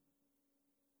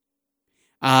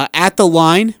 At the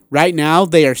line, right now,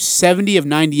 they are 70 of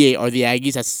 98 are the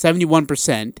Aggies. That's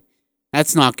 71%.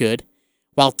 That's not good.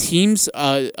 While teams'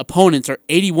 opponents are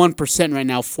 81% right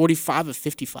now, 45 of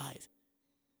 55.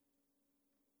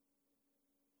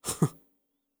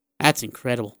 That's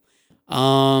incredible.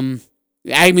 The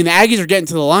Aggies are getting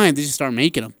to the line. They just start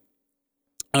making them.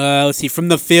 Let's see. From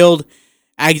the field,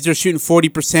 Aggies are shooting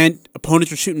 40%.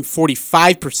 Opponents are shooting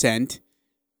 45%.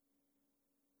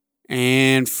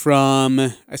 And from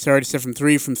 3,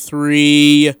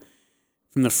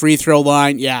 from the free throw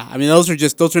line, yeah. I mean, those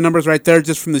are numbers right there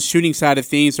just from the shooting side of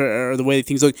things or the way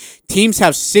things look. Teams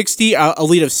have a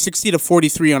lead of 60 to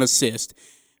 43 on assist.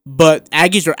 But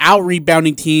Aggies are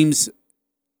out-rebounding teams.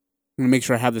 I'm going to make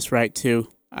sure I have this right, too.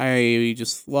 I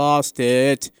just lost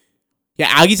it. Yeah,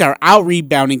 Aggies are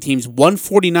out-rebounding teams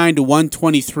 149 to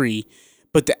 123,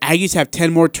 but the Aggies have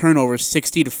 10 more turnovers,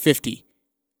 60 to 50.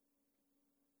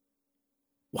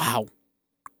 Wow.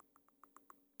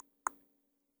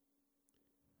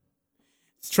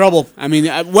 It's trouble. I mean,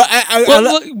 I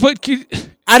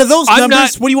Out of those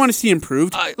numbers, what do you want to see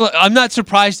improved? I'm not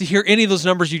surprised to hear any of those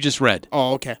numbers you just read.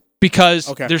 Oh, okay. Because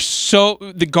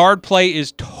the guard play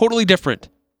is totally different.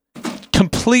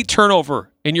 Complete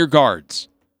turnover in your guards.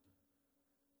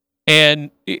 And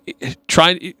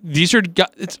these are,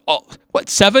 it's all,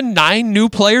 7, 9 new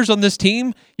players on this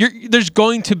team? There's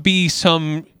going to be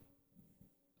some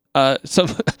a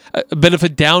bit of a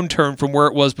downturn from where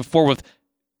it was before with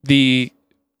the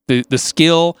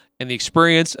skill and the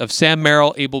experience of Sam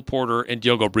Merrill, Abel Porter, and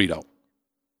Diogo Brito.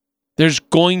 There's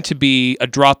going to be a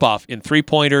drop-off in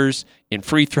three-pointers, in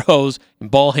free throws, in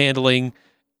ball handling.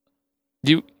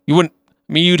 You wouldn't,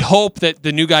 you'd hope that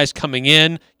the new guys coming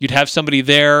in, you'd have somebody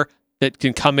there that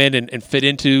can come in and fit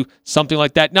into something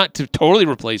like that. Not to totally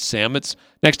replace Sam. It's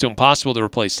next to impossible to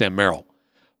replace Sam Merrill.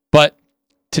 But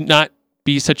to not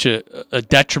be such a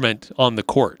detriment on the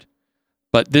court.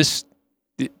 But these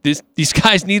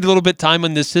guys need a little bit of time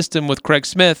in this system with Craig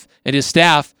Smith and his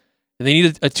staff, and they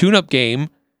need a tune-up game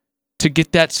to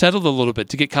get that settled a little bit,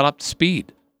 to get caught up to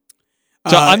speed.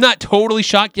 So I'm not totally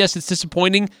shocked. Yes, it's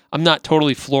disappointing. I'm not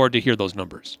totally floored to hear those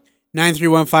numbers.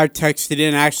 9315 texted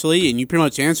in, actually, and you pretty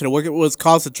much answered it. What was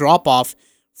caused the drop-off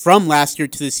from last year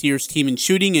to this year's team in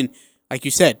shooting? And like you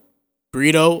said,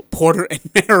 Brito, Porter, and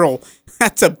Merrill.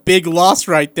 That's a big loss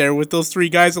right there with those three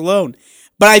guys alone.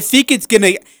 But I think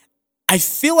I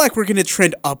feel like we're going to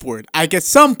trend upward. Like at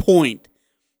some point,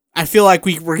 I feel like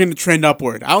we're going to trend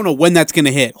upward. I don't know when that's going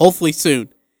to hit. Hopefully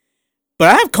soon.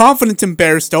 But I have confidence in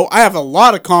Barstow. I have a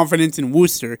lot of confidence in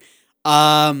Worcester.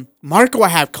 Marco, I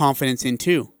have confidence in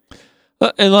too.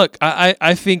 And look,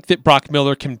 I think that Brock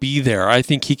Miller can be there. I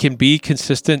think he can be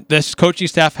consistent. This coaching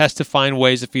staff has to find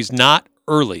ways, if he's not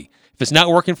early, if it's not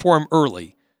working for him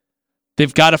early,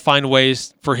 they've got to find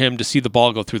ways for him to see the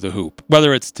ball go through the hoop.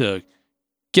 Whether it's to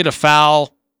get a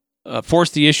foul,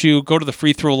 force the issue, go to the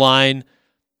free throw line,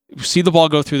 see the ball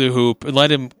go through the hoop, and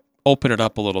let him open it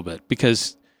up a little bit.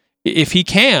 Because if he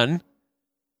can,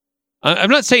 I'm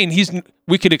not saying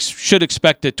we should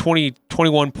expect a 20,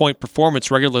 21-point performance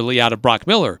regularly out of Brock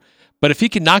Miller, but if he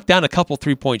can knock down a couple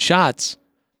 3-point shots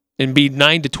and be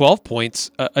 9 to 12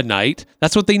 points a night,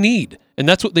 that's what they need. And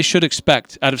that's what they should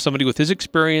expect out of somebody with his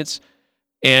experience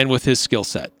and with his skill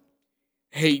set.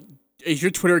 Hey, is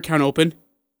your Twitter account open?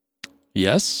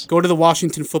 Yes. Go to the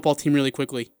Washington football team really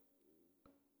quickly.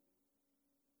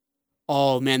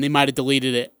 Oh, man, they might have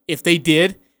deleted it. If they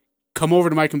did, come over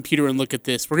to my computer and look at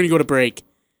this. We're going to go to break.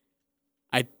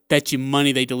 I bet you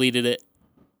money they deleted it.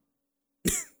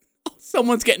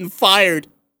 Someone's getting fired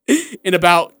in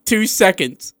about 2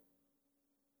 seconds.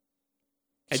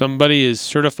 Somebody is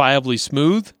certifiably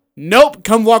smooth? Nope.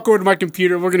 Come walk over to my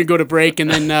computer. We're going to go to break,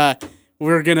 and then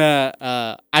we're going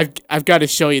to... I've got to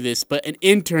show you this, but an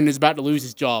intern is about to lose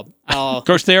his job. Of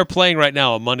course, they are playing right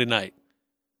now on Monday night.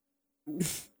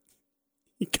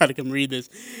 You got to come read this.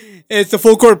 It's the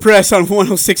Full Court Press on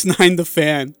 106.9 The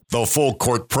Fan. The Full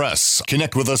Court Press.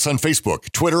 Connect with us on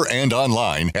Facebook, Twitter, and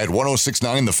online at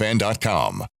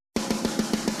 1069thefan.com.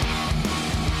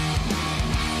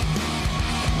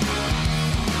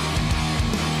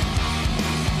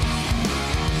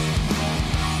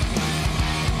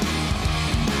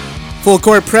 Full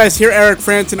Court Press here. Eric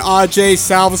Frandsen, Ajay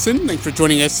Salvesen. Thanks for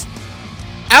joining us.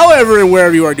 However and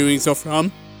wherever you are doing so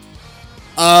from.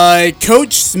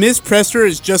 Coach Smith's presser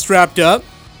is just wrapped up.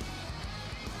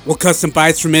 We'll cut some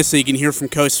bites from it so you can hear from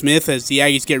Coach Smith as the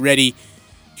Aggies get ready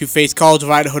to face College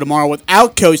of Idaho tomorrow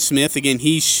without Coach Smith. Again,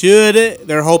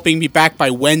 they're hoping, be back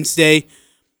by Wednesday.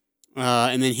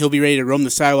 And then he'll be ready to roam the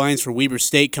sidelines for Weber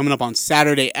State coming up on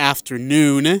Saturday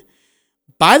afternoon.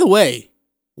 By the way,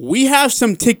 we have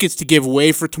some tickets to give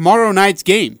away for tomorrow night's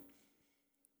game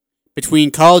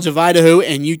between College of Idaho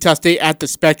and Utah State at the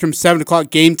Spectrum, 7 o'clock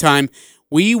game time.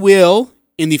 We will,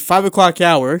 in the 5 o'clock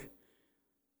hour,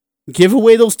 give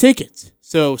away those tickets.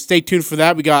 So stay tuned for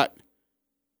that. We got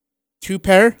 2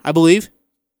 pair, I believe.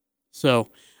 So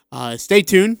stay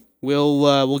tuned.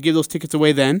 We'll give those tickets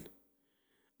away then.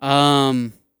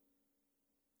 And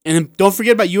then don't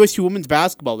forget about USU women's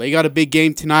basketball. They got a big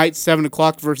game tonight, 7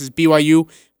 o'clock versus BYU.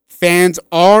 Fans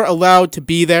are allowed to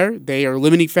be there. They are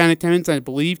limiting fan attendance, I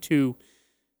believe, to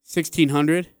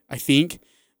 1,600, I think.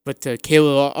 But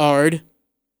Kayla Ard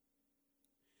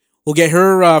will get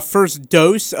her first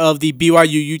dose of the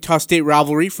BYU-Utah State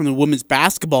rivalry from the women's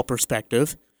basketball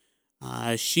perspective.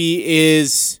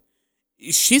 She's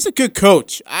a good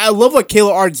coach. I love what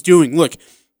Kayla Ard's doing. Look,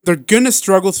 they're gonna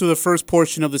struggle through the first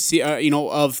portion of the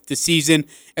of the season,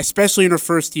 especially in her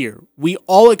first year. We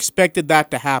all expected that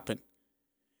to happen.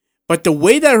 But the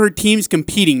way that her team's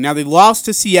competing, now they lost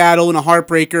to Seattle in a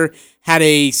heartbreaker, had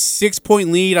a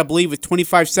 6-point lead, I believe, with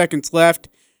 25 seconds left.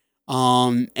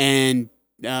 And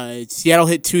Seattle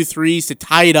hit 2 threes to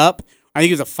tie it up. I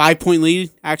think it was a 5-point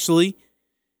lead, actually.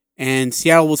 And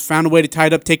Seattle was found a way to tie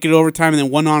it up, take it to overtime, and then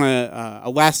won on a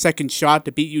last-second shot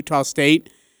to beat Utah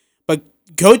State. But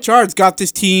Coach Ard's got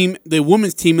this team, the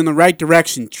women's team, in the right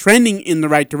direction, trending in the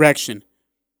right direction.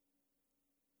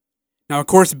 Now, of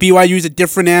course, BYU is a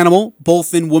different animal,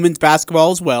 both in women's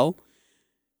basketball as well.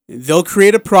 They'll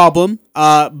create a problem,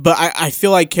 but I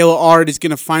feel like Kayla Ard is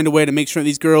going to find a way to make sure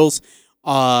these girls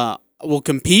will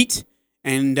compete,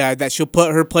 and that she'll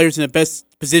put her players in the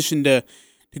best position to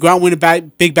go out and win a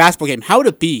big basketball game. How would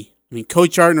it be? I mean,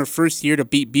 Coach Ard in her first year to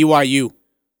beat BYU.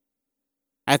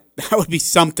 That would be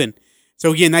something.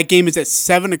 So, again, that game is at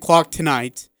 7 o'clock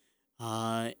tonight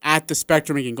at the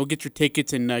Spectrum. Again, go get your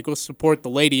tickets and go support the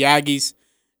Lady Aggies.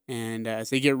 And as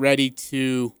they get ready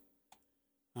to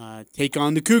take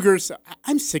on the Cougars,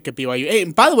 I'm sick of BYU. Hey,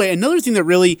 and by the way, another thing that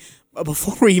really,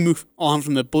 before we move on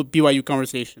from the BYU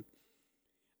conversation,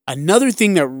 another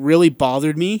thing that really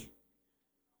bothered me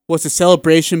was the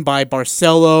celebration by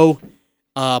Barcelo,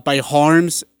 by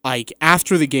Harms, like,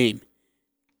 after the game.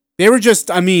 They were just,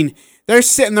 I mean, they're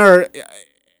sitting there.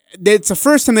 It's the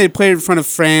first time they played in front of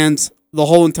fans the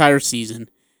whole entire season.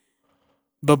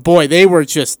 But, boy, they were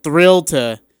just thrilled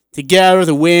to get out of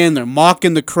the win. They're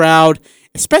mocking the crowd,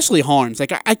 especially Harms.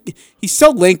 Like, he's so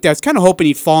linked, I was kind of hoping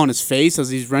he'd fall on his face as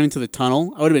he's running to the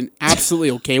tunnel. I would have been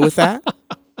absolutely okay with that.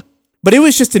 But it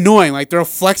was just annoying. Like, they're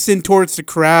flexing towards the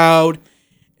crowd.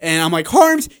 And I'm like,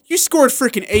 Harms, you scored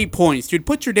freaking 8 points, dude.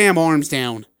 Put your damn arms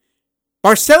down.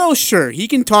 Barcelo, sure, he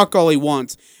can talk all he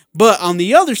wants. But on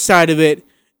the other side of it,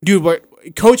 dude,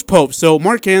 Coach Pope, so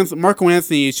Marco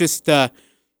Anthony is just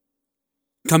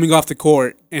coming off the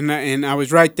court. And I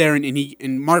was right there,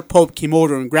 and Mark Pope came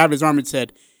over and grabbed his arm and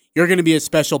said, "You're going to be a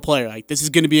special player. Like, this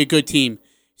is going to be a good team.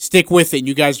 Stick with it." And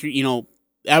you guys, you know,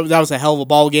 that was a hell of a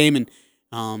ball game, and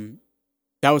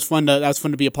that was fun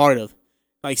to be a part of.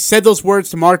 Like, said those words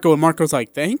to Marco, and Marco's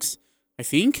like, "Thanks, I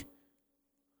think."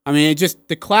 I mean, just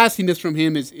the classiness from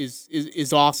him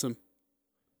is awesome.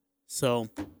 So,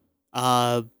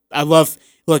 I love.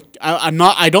 Look,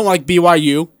 I don't like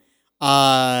BYU.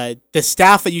 The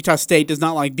staff at Utah State does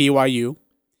not like BYU,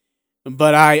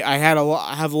 but I have a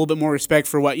little bit more respect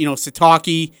for what, you know,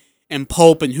 Sataki and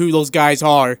Pope and who those guys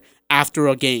are after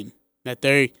a game. That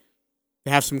they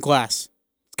have some class.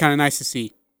 It's kind of nice to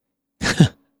see.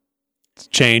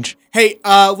 Change. Hey,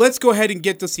 let's go ahead and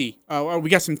get to see.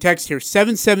 We got some text here.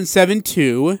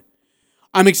 7772.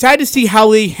 I'm excited to see how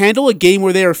they handle a game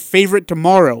where they are favorite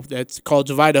tomorrow. That's College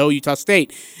of Idaho, Utah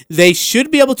State. They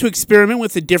should be able to experiment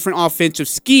with a different offensive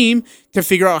scheme to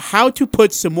figure out how to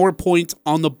put some more points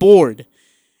on the board.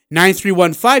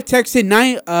 9315 text in.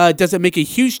 Does it make a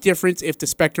huge difference if the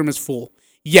Spectrum is full?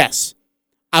 Yes.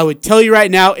 I would tell you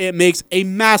right now, it makes a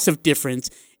massive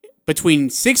difference between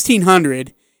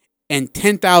 1,600 and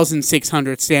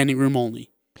 10,600 standing room only.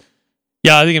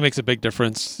 Yeah, I think it makes a big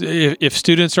difference. If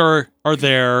students are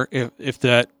there, if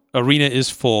that arena is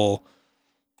full,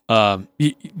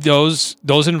 those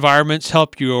environments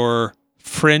help your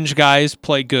fringe guys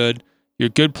play good, your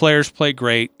good players play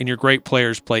great, and your great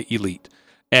players play elite.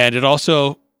 And it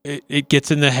also it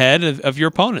gets in the head of your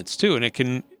opponents too,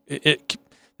 and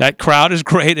that crowd is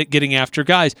great at getting after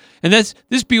guys. And this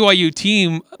BYU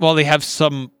team, while they have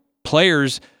some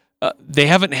players, they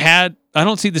haven't had. I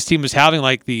don't see this team as having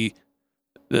like the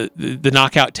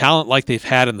knockout talent like they've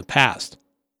had in the past.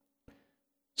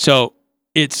 So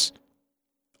it's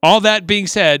all that being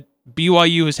said,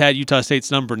 BYU has had Utah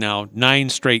State's number now 9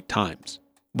 straight times,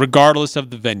 regardless of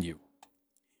the venue.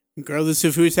 Regardless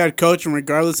of who's head coach and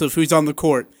regardless of who's on the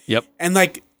court. Yep. And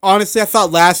like honestly, I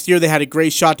thought last year they had a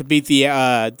great shot to beat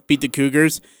the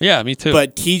Cougars. Yeah, me too.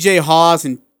 But TJ Haws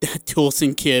and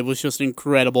Toulson kid was just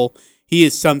incredible. He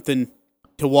is something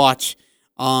to watch.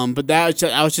 But that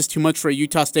was just too much for a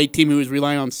Utah State team who was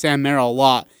relying on Sam Merrill a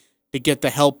lot to get the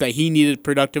help that he needed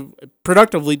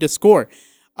productively to score.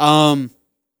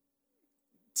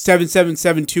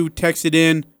 7772 texted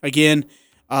in again,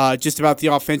 just about the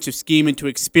offensive scheme and to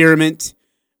experiment,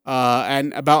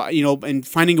 and about and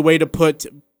finding a way to put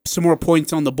some more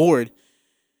points on the board.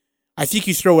 I think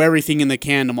you throw everything in the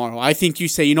can tomorrow. I think you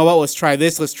say, you know what, let's try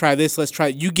this, let's try this, let's try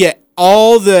it. You get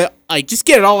all just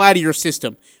get it all out of your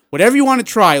system. Whatever you want to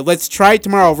try, let's try it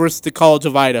tomorrow versus the College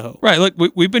of Idaho. Right. Look,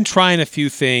 we've been trying a few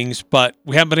things, but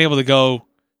we haven't been able to go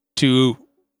too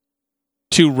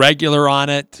regular on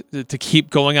it, to keep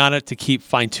going on it, to keep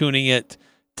fine-tuning it,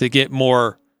 to get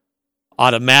more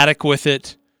automatic with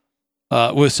it,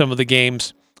 with some of the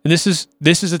games. And this is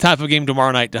the type of game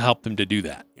tomorrow night to help them to do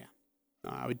that. Yeah.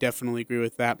 I would definitely agree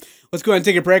with that. Let's go ahead and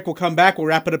take a break. We'll come back. We'll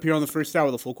wrap it up here on the first hour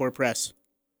of the Full Court Press.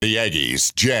 The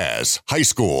Aggies, Jazz, high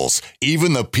schools,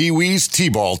 even the Pee Wee's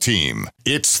T-ball team.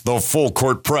 It's the Full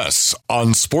Court Press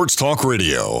on Sports Talk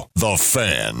Radio, The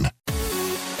Fan.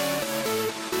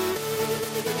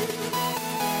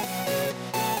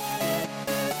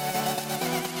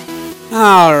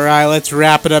 All right, let's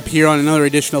wrap it up here on another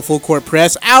edition of Full Court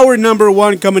Press. Hour number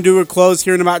 1 coming to a close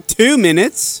here in about 2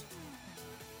 minutes.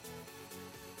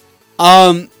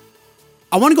 I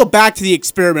want to go back to the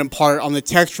experiment part on the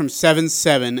text from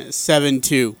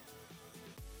 7772.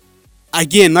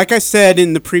 Again, like I said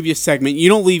in the previous segment, you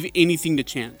don't leave anything to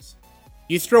chance.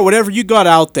 You throw whatever you got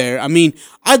out there. I mean,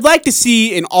 I'd like to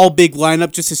see an all-big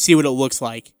lineup just to see what it looks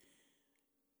like.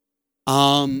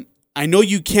 I know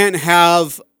you can't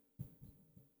have,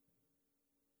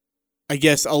 I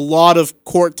guess, a lot of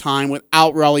court time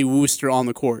without Raleigh Wooster on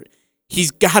the court. He's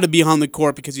got to be on the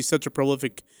court because he's such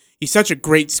a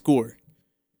great scorer.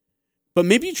 But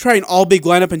maybe you try an all-big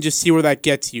lineup and just see where that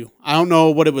gets you. I don't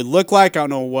know what it would look like. I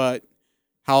don't know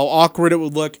how awkward it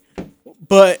would look.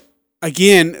 But,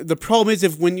 again, the problem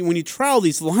is when you try all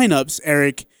these lineups,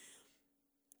 Eric,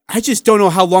 I just don't know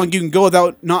how long you can go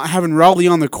without not having Raleigh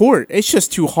on the court. It's just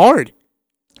too hard.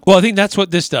 Well, I think that's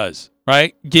what this does,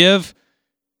 right? Give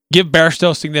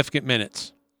Barstow significant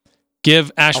minutes.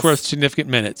 Give Ashworth significant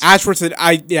minutes. Ashworth, and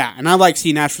I like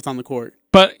seeing Ashworth on the court.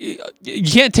 But you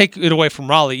can't take it away from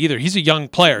Raleigh either. He's a young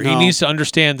player. No. He needs to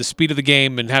understand the speed of the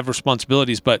game and have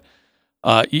responsibilities. But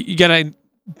you got to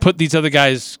put these other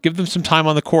guys, give them some time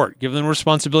on the court. Give them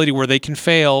responsibility where they can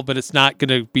fail, but it's not going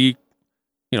to be,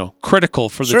 critical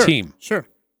for the team. Sure.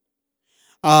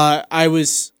 I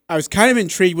was kind of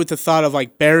intrigued with the thought of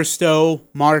like Barstow,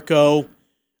 Marco,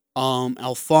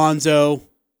 Alfonso,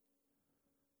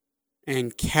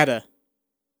 and Keta.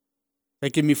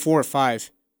 That give me 4 or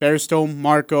 5. Barstow,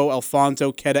 Marco,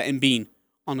 Alfonso, Keta, and Bean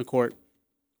on the court.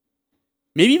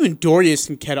 Maybe even Dorius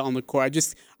and Keta on the court.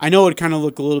 I know it would kind of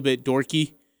look a little bit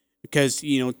dorky because,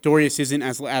 Dorius isn't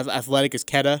as athletic as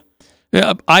Keta.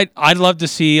 Yeah, I'd love to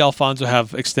see Alfonso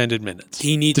have extended minutes.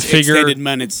 He needs extended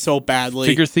minutes so badly.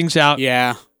 Figure things out.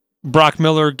 Yeah. Brock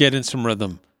Miller get in some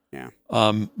rhythm. Yeah.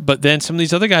 But then some of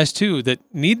these other guys too that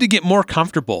need to get more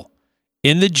comfortable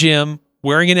in the gym,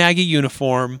 wearing an Aggie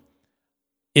uniform,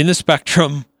 in the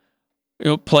Spectrum,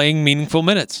 playing meaningful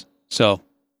minutes. So,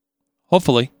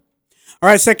 hopefully. All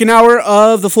right, second hour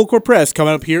of the Full Court Press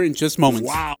coming up here in just moments.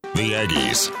 Wow. The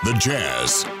Aggies, the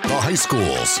Jazz, the high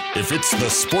schools. If it's the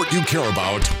sport you care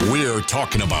about, we're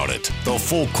talking about it. The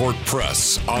Full Court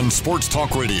Press on Sports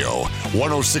Talk Radio,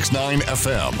 106.9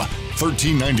 FM,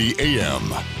 1390 AM.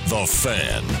 The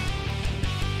Fan.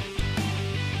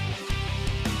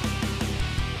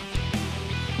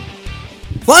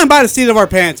 Flying by the seat of our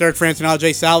pants, Eric Frandsen and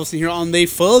Ajay Salvesen here on the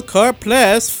Full Court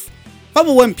Press.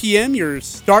 5:01 p.m., your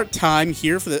start time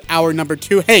here for the hour number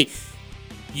 2. Hey,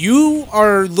 you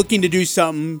are looking to do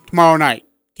something tomorrow night,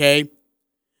 okay?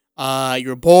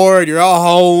 You're bored, you're at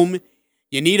home,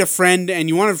 you need a friend, and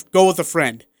you want to go with a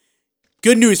friend.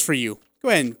 Good news for you. Go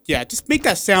ahead and, just make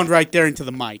that sound right there into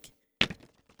the mic.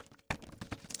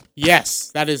 Yes,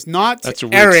 that is not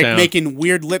Eric making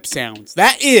weird lip sounds.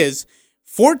 That is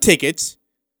 4 tickets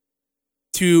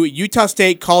to Utah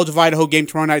State College of Idaho game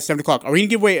tomorrow night at 7 o'clock. Are we going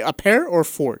to give away a pair or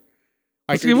 4?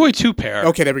 Let's give away 2 pair.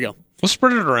 Okay, there we go. We'll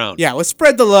spread it around. Yeah, let's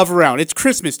spread the love around. It's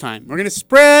Christmas time. We're going to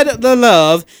spread the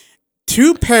love.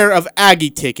 2 pair of Aggie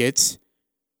tickets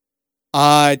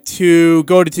to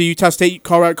go to Utah State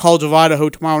College of Idaho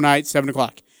tomorrow night, 7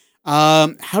 o'clock.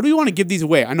 How do we want to give these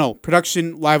away? I know,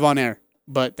 production live on air,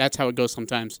 but that's how it goes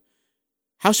sometimes.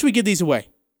 How should we give these away?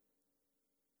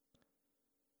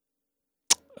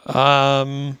 It's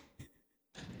a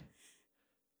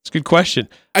good question.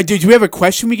 Do we have a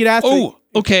question we could ask? Oh,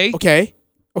 okay.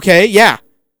 Okay, yeah.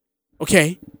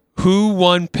 Okay. Who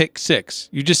won pick 6?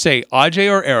 You just say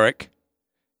Ajay or Eric,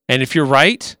 and if you're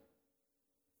right,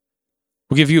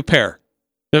 we'll give you a pair.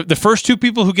 The first 2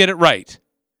 people who get it right.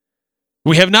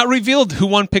 We have not revealed who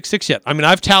won pick 6 yet. I mean,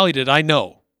 I've tallied it, I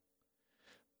know.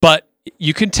 But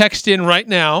you can text in right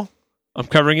now. I'm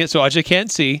covering it so Ajay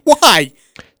can't see. Why?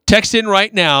 Text in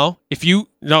right now.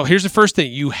 Here's the first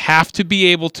thing. You have to be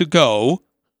able to go.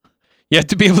 You have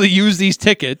to be able to use these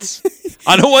tickets.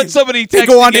 I don't want somebody texting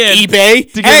go on to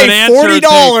eBay to give an answer.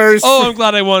 $40. Oh, I'm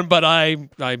glad I won, but I'm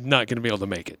not going to be able to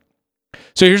make it.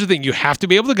 So here's the thing. You have to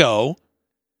be able to go.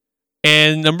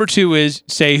 And number 2 is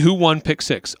say who won pick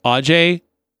 6, Ajay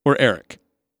or Eric.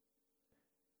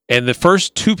 And the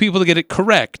first 2 people to get it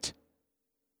correct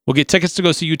will get tickets to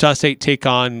go see Utah State take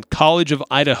on College of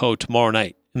Idaho tomorrow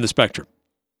night in the Spectrum.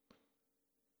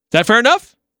 Is that fair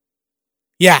enough?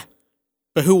 Yeah,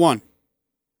 but who won?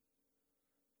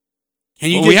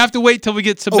 We have to wait till we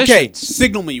get submissions. Okay,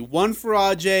 signal me. 1 for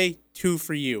Ajay, 2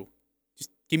 for you. Just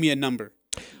give me a number.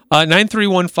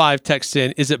 9315 texts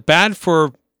in. Is it bad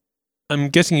for? I'm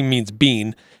guessing he means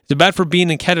Bean. Is it bad for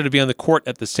Bean and Keta to be on the court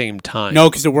at the same time? No,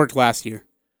 because it worked last year.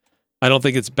 I don't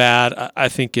think it's bad. I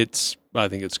think it's good. I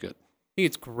think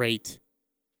it's great.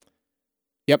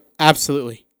 Yep,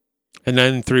 absolutely. And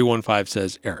 9315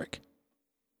 says Eric.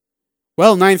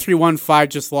 Well, 9315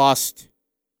 just lost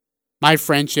my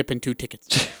friendship and 2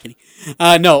 tickets.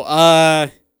 No.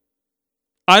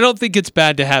 I don't think it's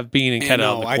bad to have Bean and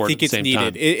Keta on the court I think at the same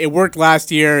needed. time. It worked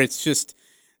last year. It's just,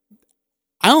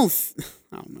 I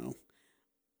don't know.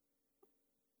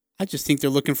 I just think they're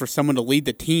looking for someone to lead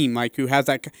the team, like who has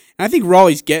that. And I think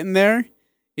Raleigh's getting there.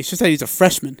 It's just that he's a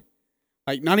freshman.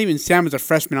 Like, not even Sam as a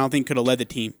freshman, I don't think could have led the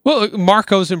team. Well,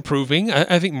 Marco's improving.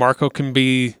 I think Marco can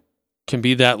be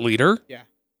that leader. Yeah.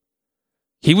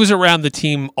 He was around the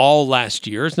team all last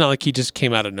year. It's not like he just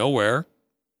came out of nowhere.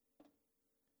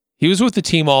 He was with the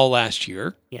team all last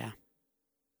year. Yeah.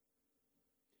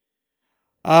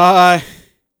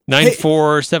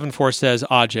 9474 says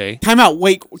Ajay. Time out.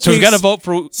 Wait. So we got to vote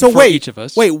for each of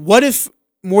us. Wait, what if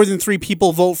more than 3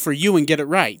 people vote for you and get it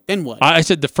right? Then what? I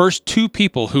said the first 2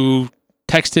 people who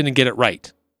text in and get it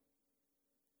right.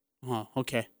 Oh,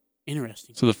 okay.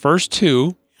 Interesting. So the first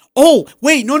 2. Oh,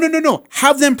 wait. No.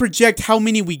 Have them project how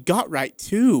many we got right,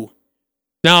 too.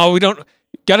 No, we don't.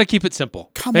 Got to keep it simple.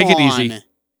 Make it easy.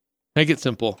 Make it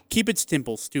simple. Keep it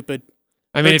simple, stupid.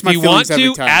 I mean, if you want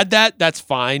to add that, that's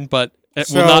fine, but it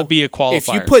will not be a qualifier. If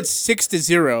you put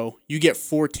 6-0, you get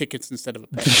 4 tickets instead of a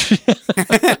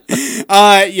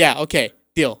bet. Yeah, okay,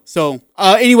 deal. So,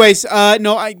 anyways,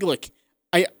 no, I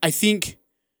think,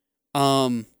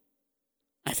 I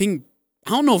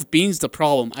don't know if Bean's the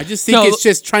problem. I just think it's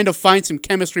just trying to find some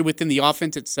chemistry within the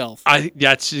offense itself.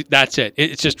 That's it.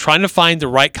 It's just trying to find the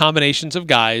right combinations of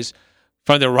guys.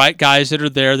 Find the right guys that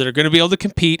are there that are going to be able to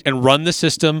compete and run the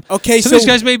system. Okay, so these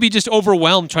guys may be just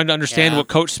overwhelmed trying to understand what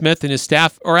Coach Smith and his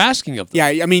staff are asking of them.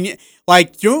 Yeah, I mean,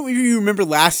 like, you remember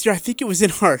last year? I think it was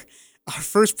in our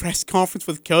first press conference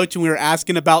with Coach, and we were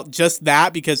asking about just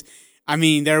that because, I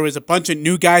mean, there was a bunch of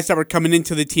new guys that were coming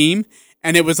into the team,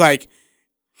 and it was like,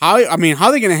 how are they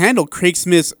going to handle Craig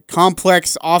Smith's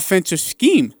complex offensive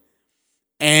scheme?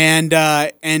 And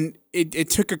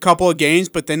it took a couple of games,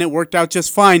 but then it worked out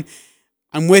just fine.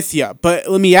 I'm with you, but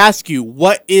let me ask you,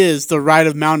 what is the right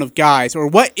amount of guys, or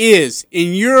what is,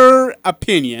 in your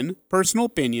opinion, personal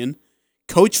opinion,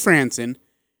 Coach Frandsen,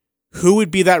 who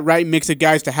would be that right mix of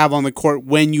guys to have on the court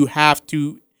when you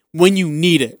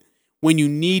need it, when you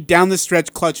need down the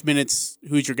stretch clutch minutes?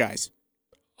 Who's your guys?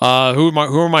 Who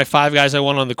are my 5 guys I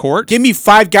want on the court? Give me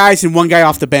 5 guys and 1 guy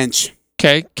off the bench.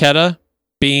 Okay, Keta,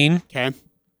 Bean, okay,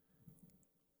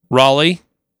 Raleigh,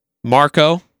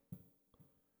 Marco.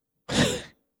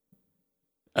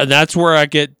 And that's where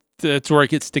it gets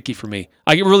sticky for me.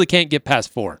 I really can't get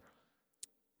past 4.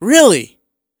 Really?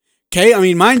 Okay, I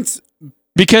mean, mine's...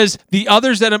 Because the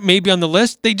others that may be on the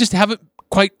list, they just haven't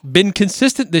quite been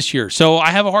consistent this year. So I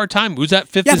have a hard time. Who's that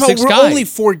 5th and 6th guy? Yeah, but we're only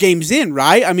 4 games in,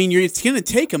 right? I mean, it's going to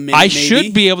take a minute, I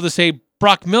should be able to say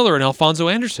Brock Miller and Alfonso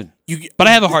Anderson. But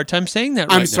I have a hard time saying that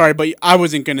I'm sorry, but I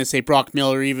wasn't going to say Brock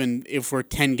Miller even if we're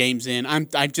 10 games in.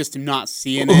 I just am not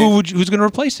seeing it. Who's going to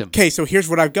replace him? Okay, so here's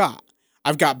what I've got.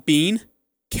 I've got Bean,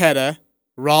 Keta,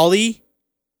 Raleigh,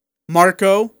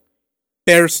 Marco,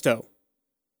 Bairstow.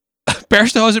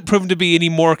 Bairstow hasn't proven to be any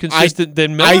more consistent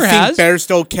than Miller has. I think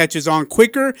Bairstow catches on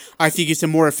quicker. I think he's a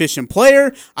more efficient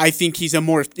player. I think he's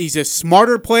a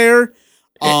smarter player.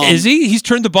 Is he? He's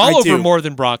turned the ball over more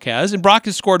than Brock has, and Brock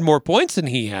has scored more points than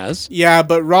he has. Yeah,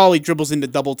 but Raleigh dribbles into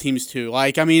double teams too.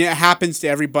 Like, I mean, it happens to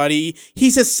everybody.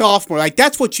 He's a sophomore. Like,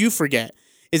 that's what you forget,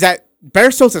 is that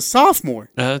Bairstow's a sophomore.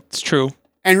 That's true.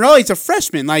 And Raleigh's a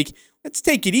freshman. Like, let's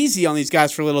take it easy on these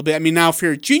guys for a little bit. I mean, now if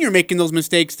you're a junior making those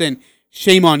mistakes, then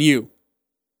shame on you.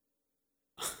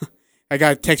 I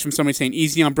got a text from somebody saying,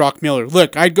 easy on Brock Miller.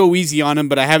 Look, I'd go easy on him,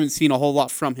 but I haven't seen a whole lot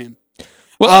from him.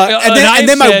 Well, and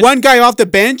then my 1 guy off the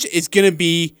bench is going to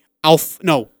be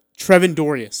Trevin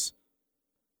Dorius.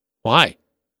 Why?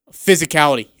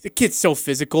 Physicality. The kid's so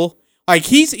physical. Like,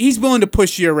 he's willing to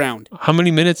push you around. How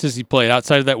many minutes has he played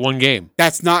outside of that 1 game?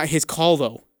 That's not his call,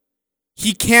 though.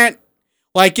 He can't,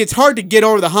 like, it's hard to get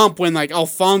over the hump when, like,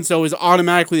 Alfonso is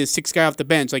automatically the 6th guy off the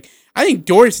bench. Like, I think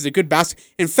Dorius is a good basket.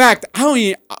 In fact,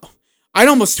 I'd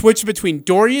almost switch between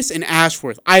Dorius and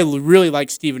Ashworth. I really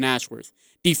like Stephen Ashworth.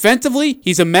 Defensively,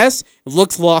 he's a mess.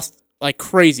 Looks lost like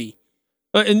crazy.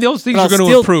 And those things are going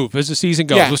to improve as the season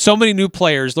goes. With so many new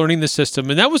players learning the system.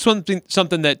 And that was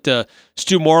something that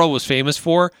Stu Morrill was famous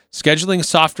for, scheduling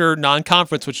softer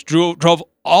non-conference, which drove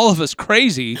all of us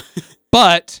crazy.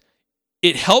 But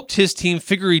it helped his team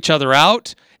figure each other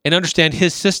out and understand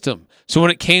his system. So when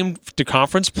it came to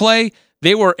conference play,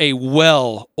 they were a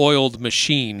well-oiled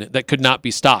machine that could not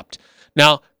be stopped.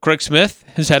 Now, Craig Smith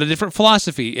has had a different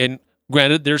philosophy. And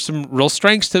granted, there's some real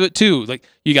strengths to it too. Like,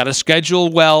 you got to schedule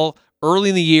well early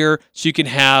in the year so you can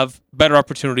have better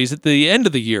opportunities at the end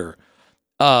of the year.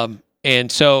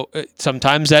 And so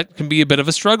sometimes that can be a bit of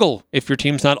a struggle if your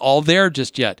team's not all there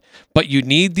just yet. But you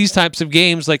need these types of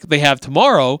games like they have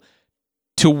tomorrow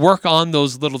to work on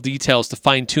those little details, to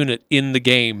fine-tune it in the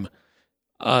game,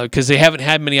 because they haven't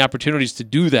had many opportunities to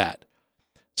do that.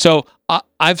 So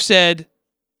I've said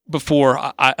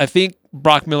before, I think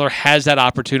Brock Miller has that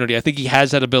opportunity. I think he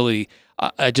has that ability.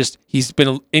 He's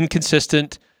been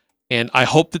inconsistent. And I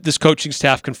hope that this coaching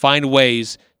staff can find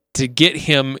ways to get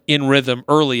him in rhythm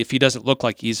early if he doesn't look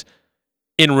like he's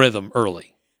in rhythm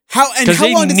early. How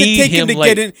long does it take him to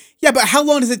get in? Yeah, but how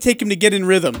long does it take him to get in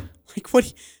rhythm? Like,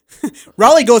 what?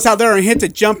 Raleigh goes out there and hits a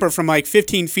jumper from like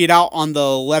 15 feet out on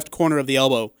the left corner of the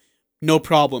elbow. No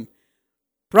problem.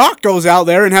 Brock goes out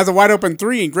there and has a wide open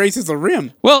three and graces the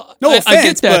rim. Well, no offense, I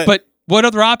get that, but what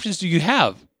other options do you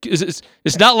have? It's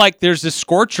not like there's this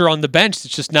scorcher on the bench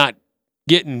that's just not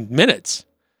getting minutes,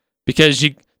 because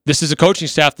this is a coaching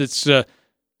staff that's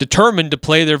determined to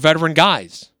play their veteran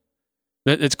guys.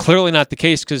 It's clearly not the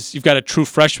case because you've got a true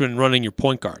freshman running your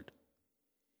point guard.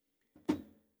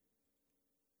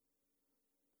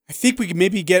 I think we could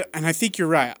maybe get, and I think you're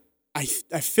right, I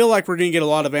feel like we're going to get a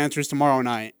lot of answers tomorrow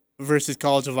night versus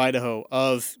College of Idaho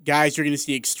of guys you're going to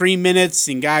see extreme minutes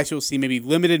and guys who'll see maybe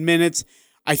limited minutes.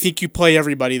 I think you play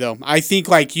everybody though. I think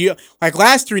like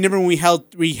last year, remember when we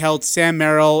held Sam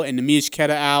Merrill and Namish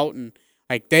Keta out, and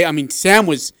Sam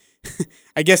was,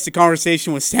 I guess the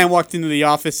conversation was Sam walked into the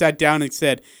office, sat down and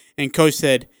coach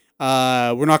said,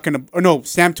 we're not going to, or no,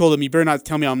 Sam told him, you better not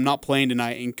tell me I'm not playing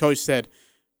tonight. And coach said,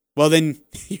 well then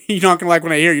you're not going to like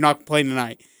when I hear you're not playing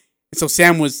tonight. And so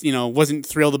Sam was, wasn't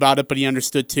thrilled about it, but he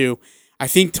understood too. I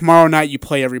think tomorrow night you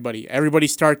play everybody. Everybody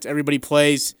starts, everybody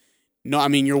plays. No,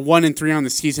 you're 1-3 on the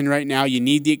season right now. You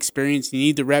need the experience, you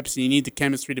need the reps, and you need the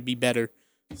chemistry to be better.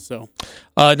 So,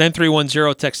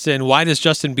 9310 texts in, why does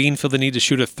Justin Bean feel the need to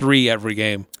shoot a 3 every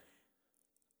game?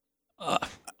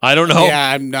 I don't know.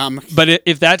 Yeah, I'm dumb. But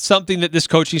if that's something that this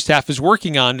coaching staff is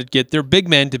working on to get their big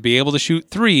men to be able to shoot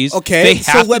threes, okay, they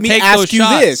have so let to me take ask those you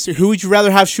shots. this. Who would you rather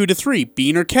have shoot a 3,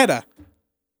 Bean or Keta?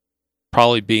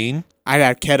 Probably Bean. I'd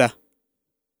have Keta.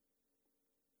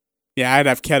 Yeah, I'd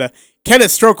have Keta.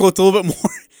 Keta's stroke looked a little bit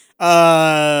more,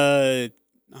 I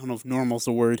don't know if normal's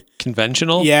the word.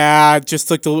 Conventional? Yeah, it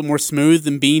just looked a little bit more smooth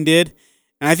than Bean did.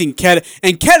 And I think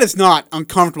Keta's not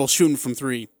uncomfortable shooting from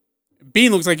 3.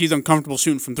 Bean looks like he's uncomfortable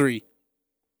shooting from 3.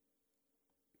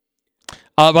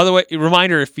 By the way,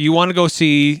 reminder, if you want to go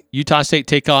see Utah State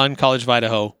take on College of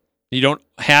Idaho, you don't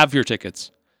have your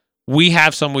tickets, we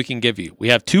have some we can give you. We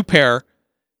have 2 pair.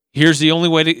 Here's the only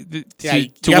way to you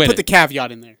win gotta put the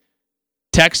caveat in there.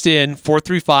 Text in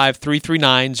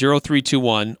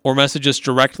 435-339-0321 or message us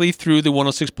directly through the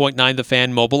 106.9 The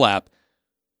Fan mobile app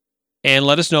and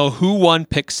let us know who won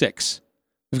Pick 6.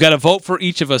 We've got a vote for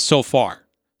each of us so far.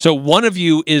 So one of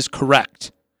you is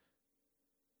correct.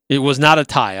 It was not a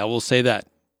tie, I will say that.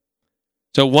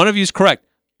 So one of you is correct,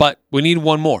 but we need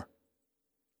one more.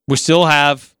 We still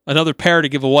have another pair to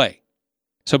give away.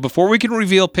 So before we can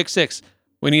reveal Pick 6,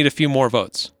 we need a few more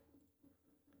votes.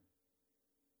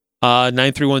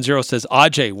 9310 says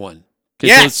Ajay won.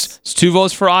 Yes. So it's 2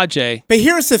 votes for Ajay. But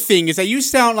here's the thing, is that you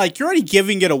sound like you're already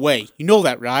giving it away. You know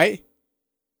that, right?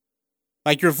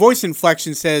 Like your voice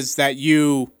inflection says that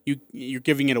you're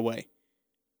giving it away.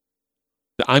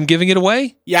 I'm giving it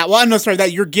away? Yeah, well, no, sorry,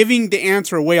 that you're giving the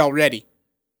answer away already.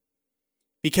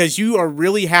 Because you are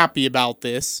really happy about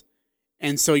this,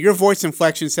 and so your voice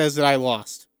inflection says that I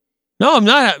lost. No, I'm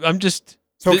not. I'm just...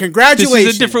 So congratulations.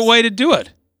 This is a different way to do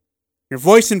it. Your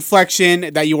voice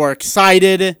inflection that you are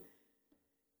excited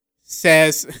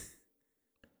says...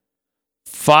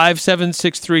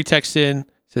 5763 text in,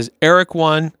 says Eric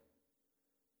won,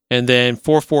 and then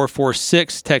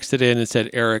 4446 texted in and said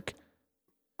Eric.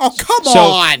 Oh, come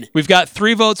on! We've got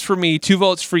 3 votes for me, 2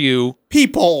 votes for you.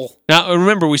 People! Now,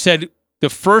 remember, we said the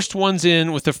first one's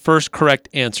in with the first correct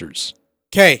answers.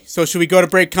 Okay, so should we go to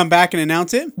break, come back, and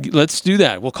announce it? Let's do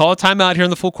that. We'll call a timeout here in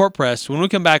the Full Court Press. When we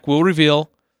come back, we'll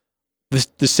reveal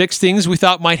the 6 things we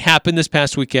thought might happen this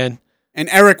past weekend. And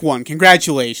Eric won.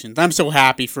 Congratulations. I'm so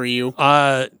happy for you.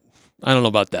 I don't know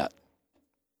about that.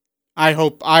 I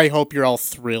hope you're all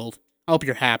thrilled. I hope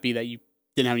you're happy that you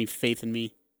didn't have any faith in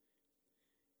me.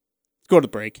 Let's go to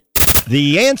the break.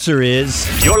 The answer is...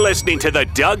 You're listening to the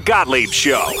Doug Gottlieb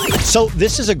Show. So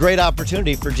this is a great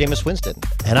opportunity for Jameis Winston.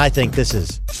 And I think this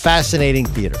is fascinating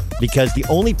theater because the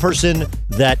only person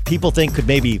that people think could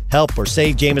maybe help or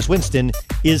save Jameis Winston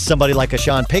is somebody like a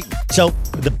Sean Payton. So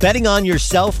the betting on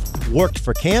yourself worked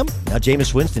for Cam. Now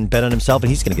Jameis Winston bet on himself and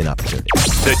he's going to get an opportunity.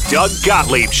 The Doug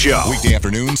Gottlieb Show. Weekday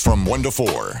afternoons from 1 to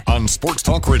 4 on Sports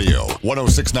Talk Radio,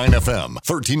 106.9 FM,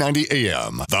 1390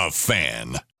 AM. The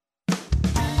Fan.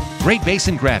 Great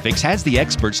Basin Graphics has the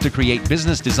experts to create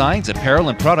business designs, apparel,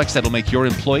 and products that'll make your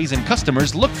employees and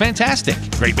customers look fantastic.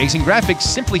 Great Basin Graphics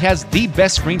simply has the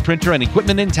best screen printer and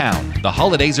equipment in town. The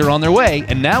holidays are on their way,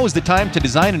 and now is the time to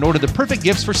design and order the perfect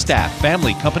gifts for staff,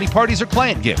 family, company parties, or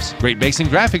client gifts. Great Basin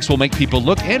Graphics will make people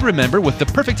look and remember with the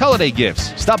perfect holiday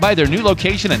gifts. Stop by their new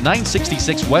location at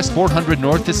 966 West 400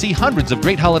 North to see hundreds of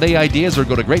great holiday ideas or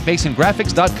go to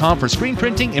greatbasingraphics.com for screen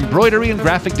printing, embroidery, and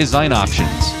graphic design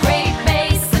options.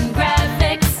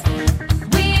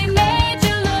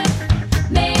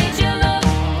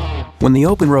 When the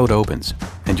open road opens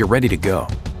and you're ready to go,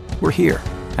 we're here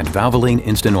at Valvoline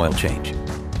Instant Oil Change.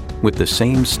 With the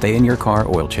same stay-in-your-car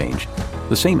oil change,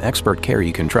 the same expert care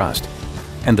you can trust,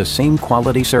 and the same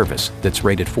quality service that's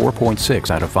rated 4.6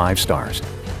 out of 5 stars,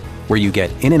 where you get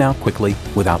in and out quickly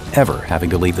without ever having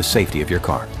to leave the safety of your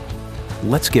car.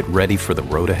 Let's get ready for the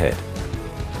road ahead.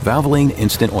 Valvoline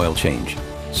Instant Oil Change.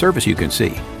 Service you can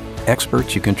see.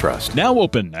 Experts you can trust. Now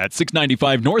open at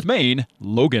 695 North Main,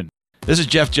 Logan. This is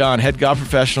Jeff John, head golf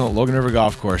professional at Logan River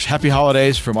Golf Course. Happy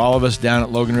holidays from all of us down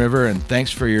at Logan River, and thanks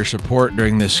for your support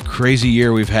during this crazy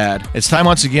year we've had. It's time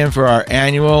once again for our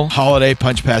annual holiday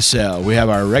punch pass sale. We have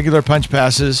our regular punch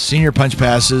passes, senior punch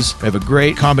passes. We have a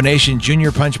great combination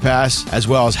junior punch pass, as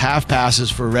well as half passes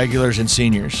for regulars and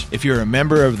seniors. If you're a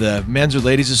member of the Men's or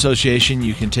Ladies Association,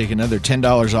 you can take another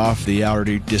 $10 off the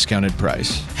already discounted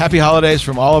price. Happy holidays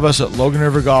from all of us at Logan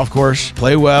River Golf Course.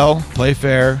 Play well, play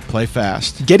fair, play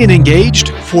fast. Getting engaged?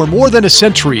 For more than a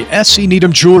century, SC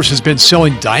Needham Jewelers has been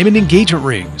selling diamond engagement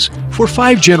rings. For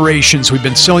 5 generations, we've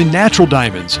been selling natural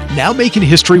diamonds. Now making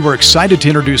history, we're excited to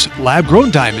introduce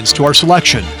lab-grown diamonds to our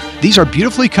selection. These are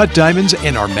beautifully cut diamonds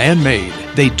and are man-made.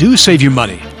 They do save you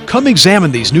money. Come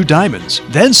examine these new diamonds,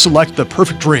 then select the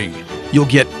perfect ring. You'll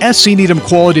get SC Needham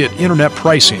quality at internet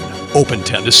pricing. Open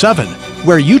 10 to 7,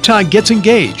 where Utah gets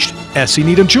engaged. SC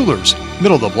Needham Jewelers,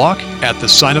 middle of the block at the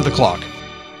sign of the clock.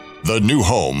 The new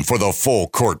home for the Full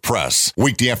Court Press.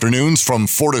 Weekday afternoons from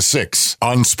 4 to 6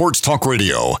 on Sports Talk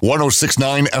Radio,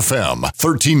 106.9 FM,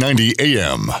 1390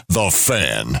 AM. The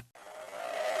Fan.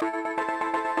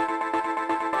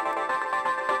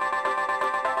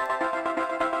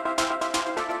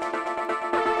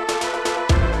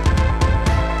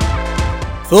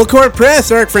 Full Court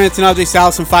Press, Eric Frandsen, Ajay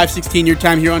Salvesen, 5:16 your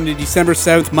time here on the December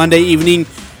 7th, Monday evening.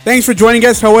 Thanks for joining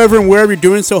us, however, and wherever you're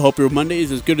doing so. Hope your Monday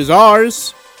is as good as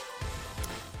ours.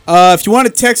 If you want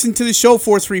to text into the show,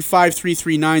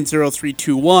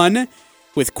 435-339-0321.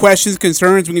 With questions,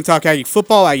 concerns, we can talk Aggie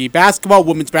football, Aggie basketball.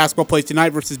 Women's basketball plays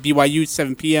tonight versus BYU,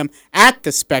 7 p.m. at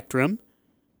the Spectrum.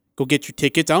 Go get your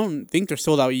tickets. I don't think they're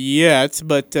sold out yet,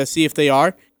 but see if they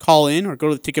are. Call in or go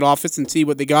to the ticket office and see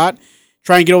what they got.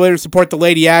 Try and get over there and support the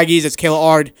Lady Aggies as Kayla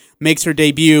Ard makes her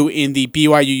debut in the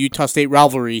BYU-Utah State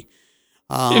rivalry.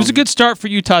 It was a good start for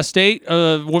Utah State,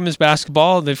 women's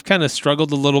basketball. They've kind of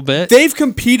struggled a little bit. They've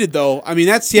competed, though. I mean,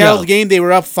 that Seattle game, they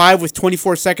were up 5 with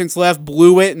 24 seconds left,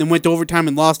 blew it, and then went to overtime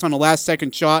and lost on a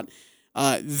last-second shot.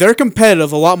 They're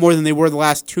competitive a lot more than they were the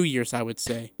last 2 years, I would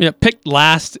say. Yeah, picked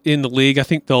last in the league. I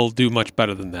think they'll do much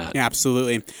better than that. Yeah,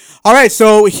 absolutely. All right,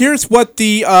 so here's what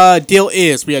the deal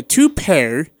is. We had 2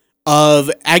 pair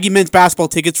of Aggie men's basketball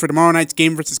tickets for tomorrow night's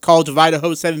game versus College of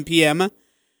Idaho, 7 p.m.,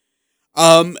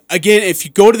 again, if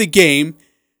you go to the game,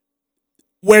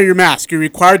 wear your mask. You're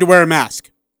required to wear a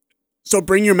mask. So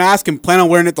bring your mask and plan on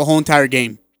wearing it the whole entire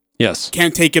game. Yes.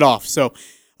 Can't take it off. So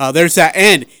there's that.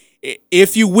 And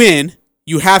if you win,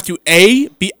 you have to, A,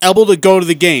 be able to go to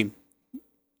the game.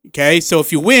 Okay? So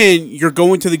if you win, you're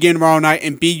going to the game tomorrow night.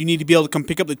 And B, you need to be able to come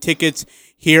pick up the tickets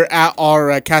here at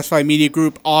our Castfly Media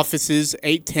Group offices,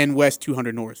 810 West,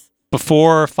 200 North.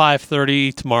 Before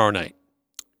 5:30 tomorrow night.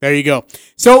 There you go.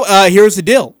 So here's the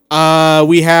deal.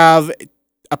 We have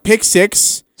a pick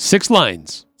 6. 6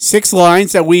 lines. 6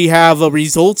 lines that we have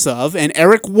results of. And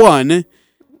Eric won.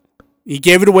 He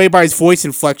gave it away by his voice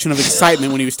inflection of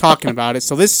excitement when he was talking about it.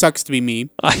 So this sucks to be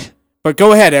me. But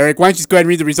go ahead, Eric. Why don't you just go ahead and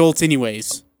read the results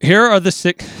anyways? Here are the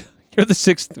 6. You're the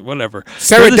sixth, whatever.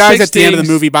 Sarah dies at the end of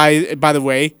the movie, by the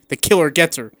way. The killer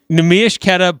gets her. Namish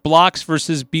Keta blocks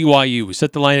versus BYU. We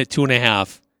set the line at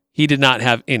 2.5. He did not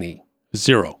have any.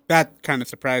 0. That kind of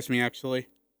surprised me, actually.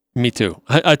 Me too.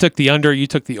 I took the under. You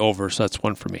took the over, so that's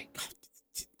 1 for me.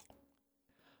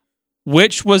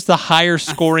 Which was the higher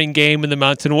scoring game in the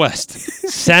Mountain West?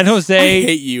 San Jose. I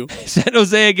hate you. San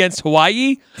Jose against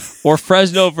Hawaii or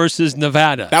Fresno versus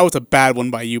Nevada? That was a bad one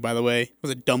by you, by the way. It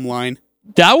was a dumb line.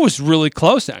 That was really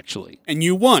close, actually. And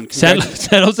you won. San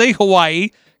Jose, Hawaii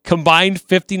combined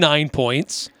 59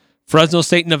 points. Fresno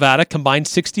State and Nevada combined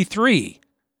 63.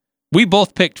 We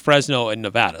both picked Fresno and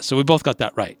Nevada, so we both got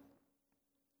that right.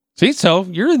 See, so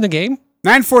you're in the game.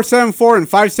 9474 and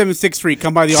 5763.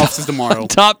 Come by the offices tomorrow.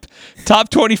 Top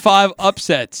 25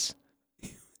 upsets.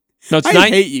 No, it's I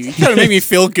hate you. You trying to make me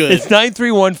feel good. It's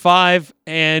 9315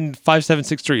 and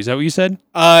 5763. Is that what you said?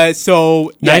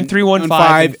 So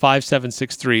 9315 and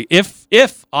 5763.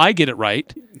 If I get it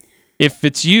right, if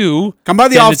it's you, come by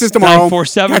the offices tomorrow.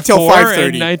 9474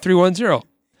 and 9310.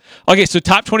 Okay, so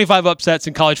top 25 upsets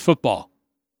in college football.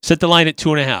 Set the line at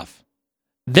 2.5.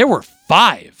 There were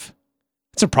 5.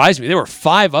 It surprised me. There were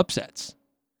 5 upsets.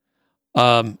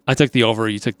 I took the over.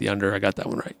 You took the under. I got that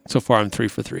one right. So far, I'm 3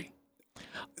 for 3.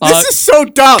 This is so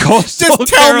dumb. Just tell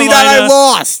me that I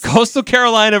lost. Coastal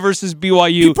Carolina versus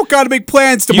BYU. People got to make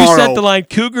plans tomorrow. You set the line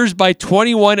Cougars by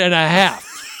 21.5.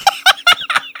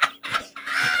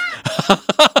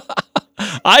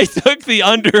 I took the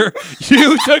under.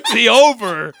 You took the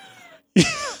over.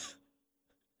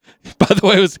 By the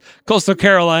way, it was Coastal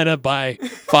Carolina by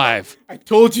 5. I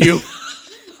told you.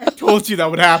 That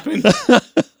would happen.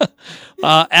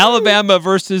 Alabama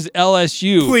versus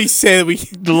LSU. Please say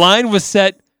that the line was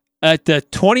set at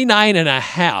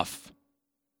 29.5.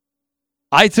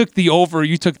 I took the over.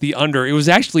 You took the under. It was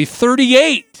actually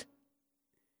 38.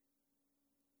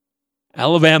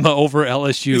 Alabama over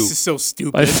LSU. This is so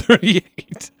stupid. By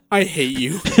 38. I hate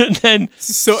you. And then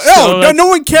no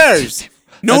one cares.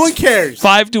 No one cares.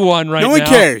 5-1 right now. No one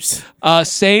cares.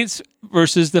 Saints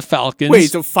versus the Falcons.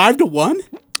 Wait, so 5-1?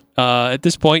 At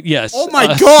this point, yes. Oh my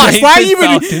gosh! Saints why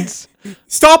even? Falcons.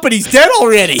 Stop it! He's dead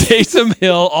already. Taysom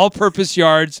Hill, all-purpose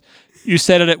yards. You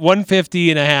set it at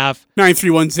 150.5.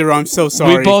 9310. I'm so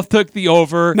sorry. We both took the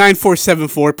over.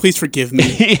 9474. Please forgive me.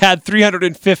 He had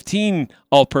 315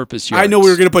 all-purpose yards. I know we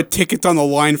were gonna put tickets on the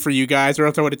line for you guys, or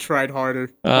else I would have tried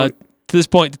harder. To this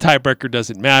point, the tiebreaker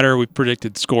doesn't matter. We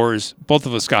predicted scores. Both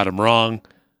of us got them wrong.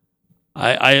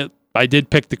 I did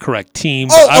pick the correct team.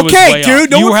 Oh, I was okay, way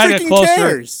dude. Off. No one freaking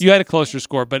cares. You had a closer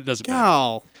score, but it doesn't matter.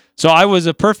 Oh. So I was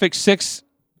a perfect 6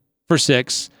 for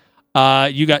 6.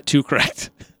 You got 2 correct.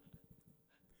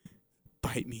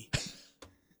 Bite me.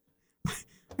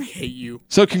 I hate you.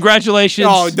 So congratulations.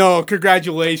 Oh, no.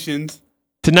 Congratulations.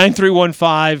 To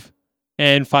 9315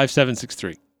 and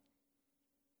 5763.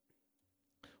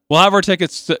 We'll have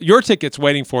your tickets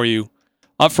waiting for you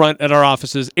up front at our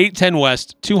offices, 810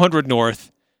 West, 200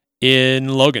 North in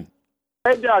Logan.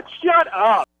 Hey, Doug, shut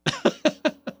up.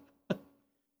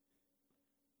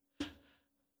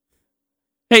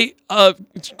 Hey, can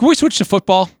we switch to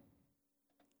football?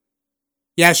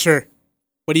 Yeah, sure.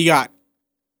 What do you got?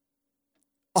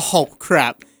 Oh,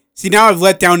 crap. See, now I've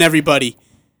let down everybody.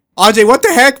 Ajay, what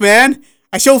the heck, man?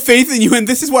 I show faith in you, and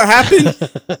this is what happened?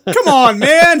 Come on,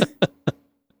 man.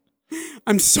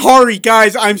 I'm sorry,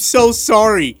 guys. I'm so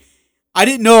sorry. I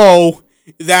didn't know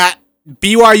that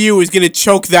BYU was going to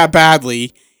choke that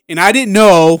badly, and I didn't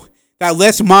know that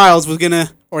Les Miles was going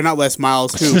to, or not Les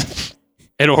Miles, who?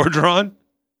 Ed Orgeron?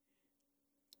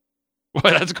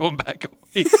 Boy, that's going back a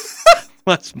week.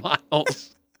 Les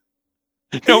Miles.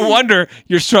 No wonder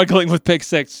you're struggling with pick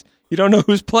 6. You don't know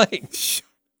who's playing.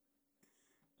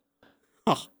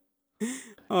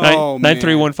 Oh,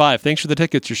 9315. Thanks for the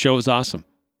tickets. Your show is awesome.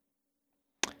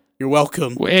 You're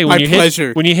welcome. Hey, My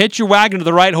pleasure. When you hitch your wagon to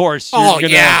the right horse,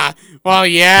 yeah. Oh,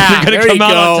 yeah. You're going to come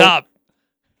out on top.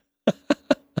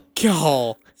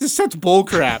 God, this is such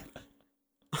bullcrap.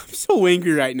 I'm so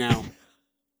angry right now.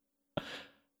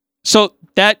 So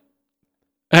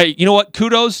hey, you know what?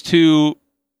 Kudos to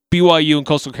BYU and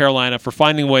Coastal Carolina for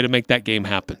finding a way to make that game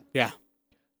happen. Yeah.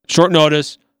 Short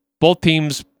notice. Both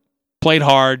teams played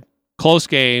hard. Close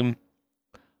game.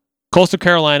 Coastal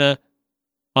Carolina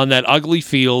on that ugly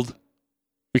field.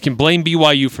 We can blame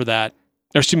BYU for that.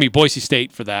 Or excuse me, Boise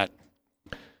State for that.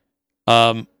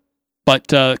 But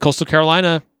Coastal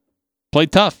Carolina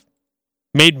played tough.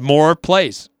 Made more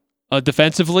plays.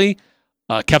 Defensively,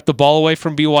 kept the ball away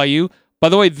from BYU. By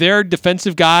the way, their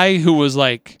defensive guy who was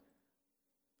like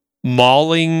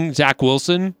mauling Zach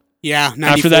Wilson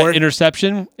after that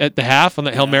interception at the half on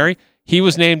that Hail Mary, he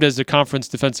was named as the conference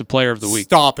defensive player of the week.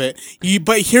 Stop it.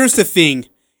 But here's the thing,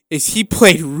 is he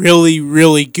played really,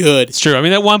 really good. It's true. I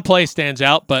mean, that one play stands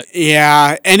out, but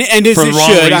yeah, and as it should.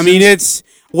 Reasons. I mean, it's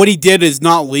what he did is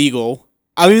not legal.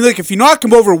 I mean, look, if you knock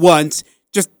him over once,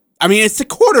 it's the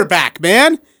quarterback,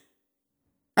 man.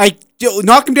 Like,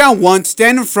 knock him down once,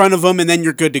 stand in front of him, and then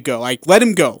you're good to go. Like, let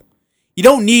him go. You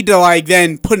don't need to, like,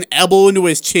 then put an elbow into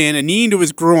his chin, a knee into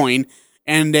his groin,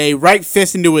 and a right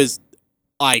fist into his,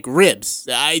 like, ribs.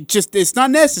 It's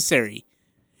not necessary.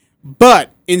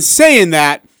 But, in saying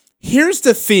that, here's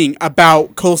the thing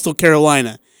about Coastal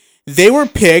Carolina. They were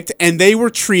picked, and they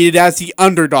were treated as the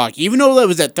underdog. Even though it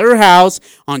was at their house,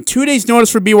 on 2 days'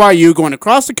 notice for BYU, going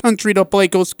across the country to play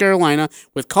Coastal Carolina,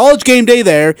 with College game day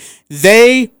there,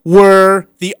 they were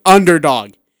the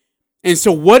underdog. And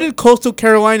so what did Coastal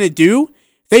Carolina do?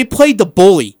 They played the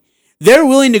bully. They're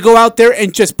willing to go out there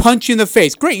and just punch you in the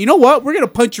face. Great, you know what? We're going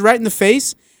to punch you right in the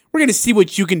face. We're going to see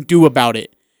what you can do about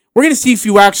it. We're going to see if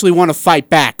you actually want to fight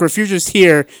back, or if you're just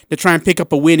here to try and pick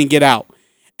up a win and get out.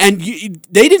 And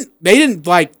they didn't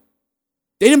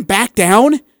back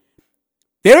down.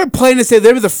 They were playing to say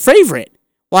they were the favorite.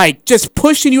 Like, just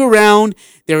pushing you around.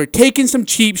 They were taking some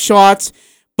cheap shots.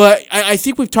 But I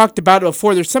think we've talked about it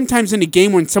before. There's sometimes in a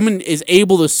game when someone is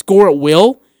able to score at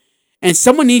will, and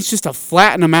someone needs just to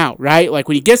flatten him out, right? Like,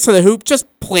 when he gets to the hoop, just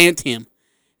plant him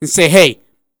and say, hey,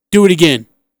 do it again.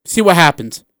 See what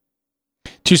happens.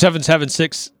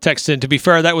 2776 text in. To be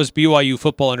fair, that was BYU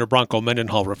football under Bronco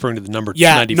Mendenhall, referring to the number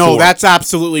 94. No, that's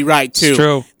absolutely right, too. It's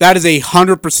true. That is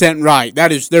 100% right.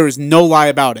 There is no lie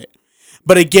about it.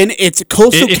 But again, it's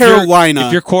Coastal Carolina.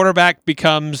 If your quarterback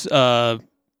becomes a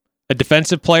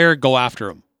defensive player, go after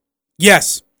him.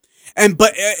 Yes.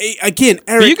 But again,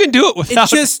 Eric, but you can do it without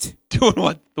just doing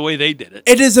the way they did it.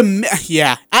 It is and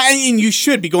you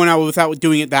should be going out without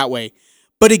doing it that way.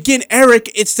 But again,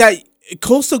 Eric, it's that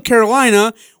Coastal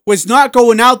Carolina was not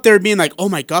going out there being like, oh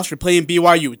my gosh, we're playing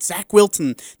BYU. It's Zach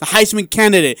Wilson, the Heisman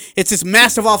candidate. It's this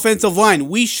massive offensive line.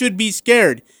 We should be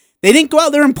scared. They didn't go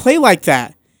out there and play like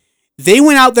that. They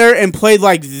went out there and played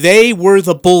like they were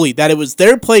the bully, that it was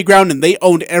their playground and they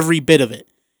owned every bit of it.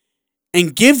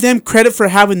 And give them credit for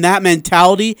having that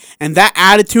mentality and that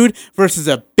attitude versus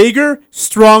a bigger,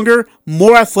 stronger,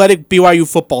 more athletic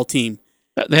BYU football team.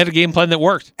 They had a game plan that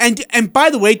worked. And by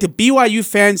the way, to BYU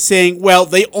fans saying, well,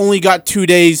 they only got 2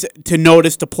 days to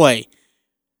notice to play.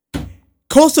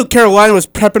 Coastal Carolina was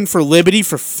prepping for Liberty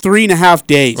for 3.5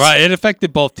 days. Right, it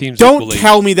affected both teams Don't equally.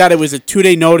 tell me that it was a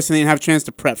 2-day notice and they didn't have a chance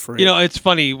to prep for it. You know, it's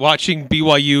funny, watching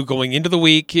BYU going into the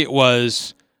week, it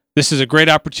was, this is a great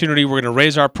opportunity. We're going to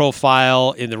raise our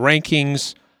profile in the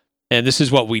rankings, and this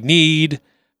is what we need.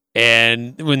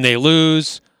 And when they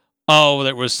lose, oh,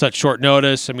 there was such short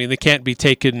notice. I mean, they can't be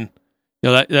taken,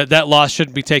 that loss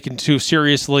shouldn't be taken too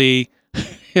seriously.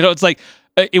 It's like,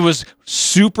 it was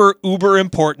super uber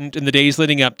important in the days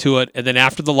leading up to it, and then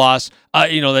after the loss,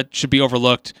 that should be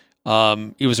overlooked.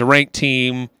 It was a ranked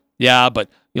team, but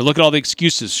you look at all the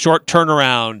excuses, short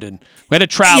turnaround, and we had to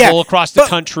travel across the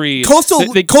country.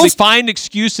 They find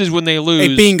excuses when they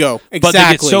lose. Bingo, exactly. But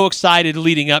they get so excited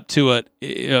leading up to it,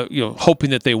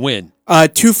 hoping that they win.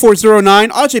 2409,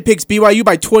 Ajay picks BYU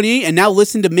by 28, and now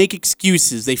listen to make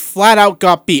excuses. They flat out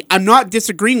got beat. I'm not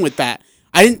disagreeing with that.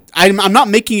 I'm not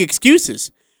making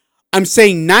excuses. I'm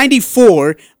saying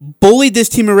 94 bullied this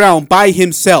team around by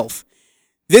himself.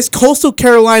 This Coastal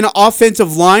Carolina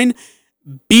offensive line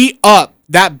beat up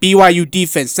that BYU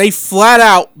defense. They flat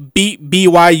out beat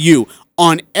BYU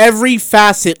on every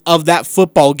facet of that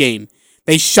football game.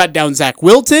 They shut down Zach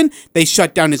Wilson. They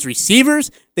shut down his receivers.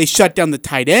 They shut down the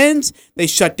tight ends. They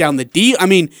shut down the D. I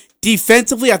mean,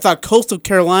 defensively, I thought Coastal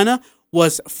Carolina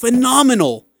was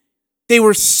phenomenal. They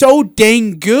were so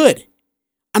dang good.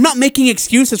 I'm not making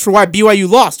excuses for why BYU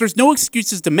lost. There's no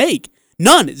excuses to make.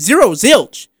 None. Zero.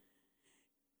 Zilch.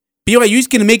 BYU's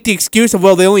going to make the excuse of,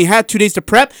 well, they only had 2 days to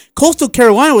prep. Coastal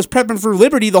Carolina was prepping for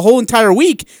Liberty the whole entire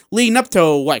week, leading up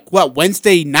to,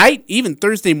 Wednesday night, even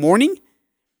Thursday morning?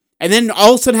 And then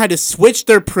all of a sudden had to switch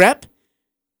their prep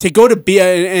to go to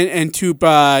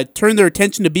turn their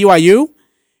attention to BYU.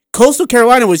 Coastal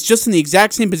Carolina was just in the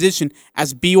exact same position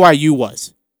as BYU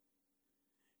was.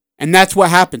 And that's what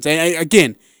happens. And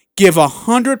again, give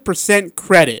 100%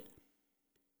 credit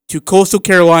to Coastal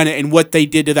Carolina and what they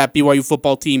did to that BYU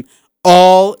football team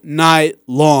all night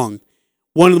long.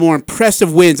 One of the more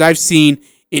impressive wins I've seen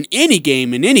in any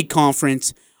game, in any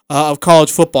conference of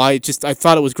college football. I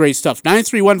thought it was great stuff.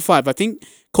 9315. I think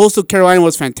Coastal Carolina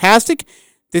was fantastic.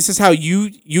 This is how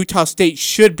Utah State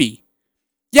should be.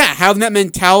 Yeah, having that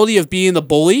mentality of being the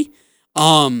bully.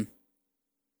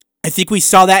 I think we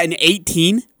saw that in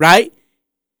 18, right?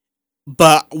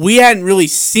 But we hadn't really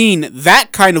seen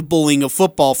that kind of bullying of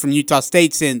football from Utah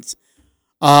State since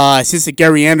the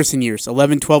Gary Anderson years,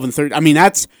 11, 12, and 13. I mean,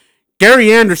 that's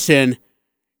Gary Anderson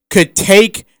could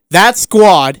take that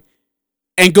squad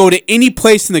and go to any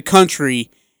place in the country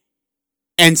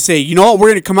and say, you know what, we're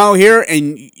going to come out here,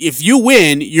 and if you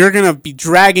win, you're going to be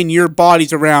dragging your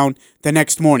bodies around the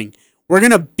next morning. We're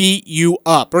going to beat you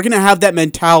up. We're going to have that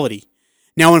mentality.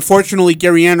 Now, unfortunately,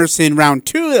 Gary Anderson, round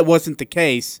 2, that wasn't the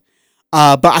case.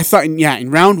 But I thought, in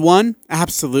round 1,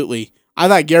 absolutely. I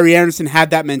thought Gary Anderson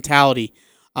had that mentality.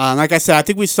 Like I said, I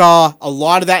think we saw a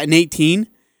lot of that in 18.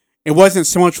 It wasn't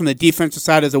so much from the defensive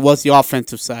side as it was the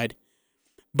offensive side.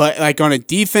 But like on a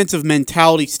defensive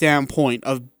mentality standpoint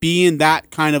of being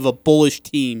that kind of a bullish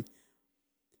team,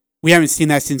 we haven't seen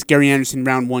that since Gary Anderson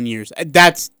round 1 years.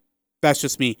 That's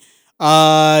just me.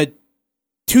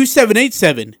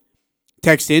 2787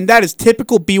 text in. That is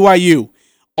typical BYU.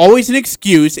 Always an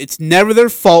excuse. It's never their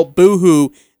fault.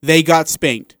 Boo-hoo. They got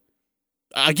spanked.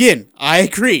 Again, I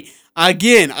agree.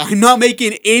 Again, I'm not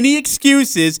making any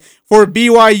excuses for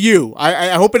BYU.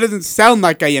 I hope it doesn't sound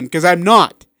like I am, because I'm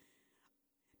not.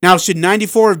 Now, should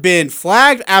 94 have been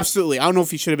flagged? Absolutely. I don't know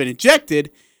if he should have been ejected,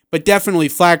 but definitely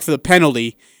flagged for the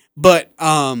penalty. But,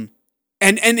 and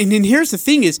here's the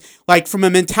thing is, like, from a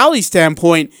mentality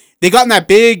standpoint, they got in that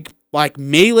big, like,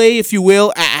 melee, if you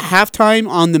will, at halftime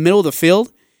on the middle of the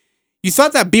field. You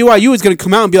thought that BYU was going to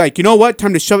come out and be like, you know what,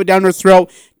 time to shove it down their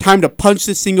throat, time to punch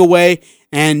this thing away,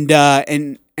 and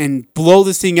blow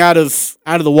this thing out of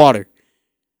the water.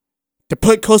 To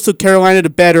put Coastal Carolina to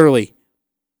bed early.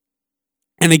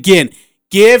 And again,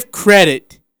 give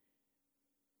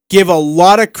a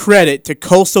lot of credit to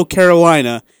Coastal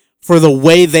Carolina for the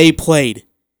way they played.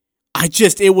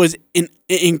 It was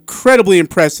incredibly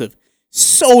impressive.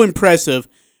 So impressive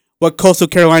what Coastal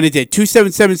Carolina did.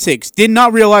 2776. Did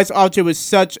not realize Ajay was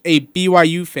such a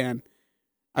BYU fan.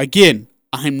 Again,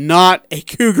 I'm not a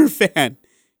Cougar fan.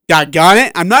 Doggone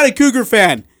it, I'm not a Cougar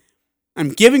fan. I'm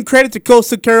giving credit to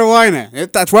Coastal Carolina.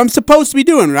 That's what I'm supposed to be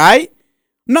doing, right?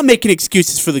 I'm not making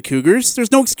excuses for the Cougars.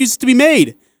 There's no excuses to be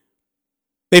made.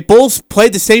 They both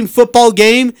played the same football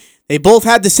game. They both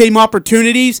had the same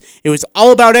opportunities. It was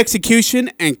all about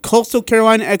execution, and Coastal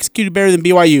Carolina executed better than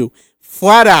BYU.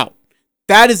 Flat out.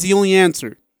 That is the only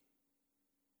answer.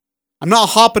 I'm not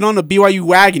hopping on the BYU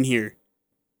wagon here.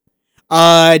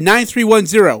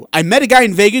 9310. I met a guy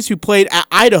in Vegas who played at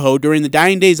Idaho during the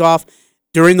dying days off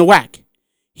during the WAC.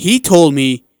 He told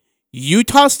me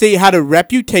Utah State had a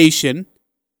reputation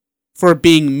for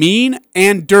being mean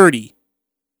and dirty.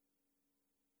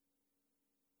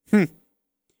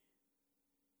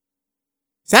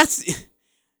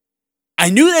 I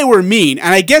knew they were mean,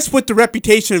 and I guess with the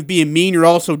reputation of being mean, you're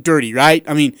also dirty, right?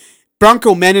 I mean,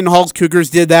 Bronco Mendenhall's Cougars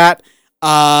did that.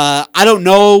 I don't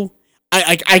know.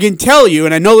 I can tell you,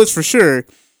 and I know this for sure,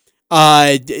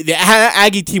 the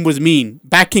Aggie team was mean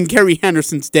back in Gary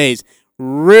Henderson's days.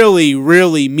 Really,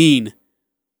 really mean.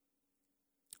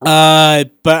 But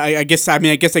I guess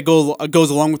it goes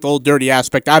along with the whole dirty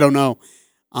aspect. I don't know.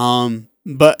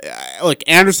 But look,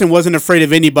 Anderson wasn't afraid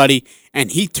of anybody,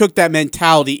 and he took that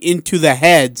mentality into the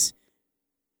heads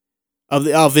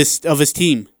of his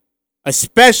team,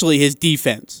 especially his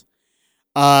defense.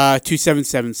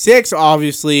 2776.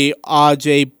 Obviously,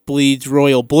 Ajay bleeds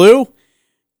royal blue.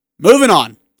 Moving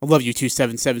on. I love you,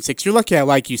 2776. You're lucky I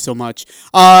like you so much.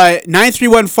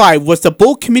 9315. Was the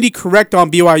Bull Committee correct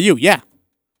on BYU? Yeah.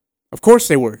 Of course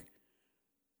they were.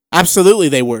 Absolutely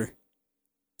they were.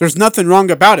 There's nothing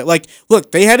wrong about it. Like,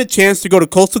 look, they had a chance to go to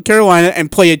Coastal Carolina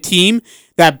and play a team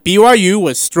that BYU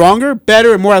was stronger,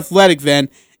 better, and more athletic than,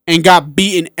 and got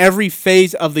beaten every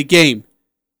phase of the game.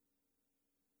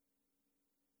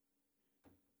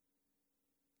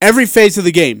 Every phase of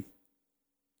the game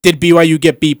did BYU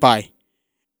get beat by.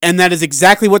 And that is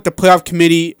exactly what the playoff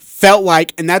committee felt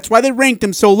like, and that's why they ranked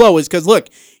them so low, is because, look,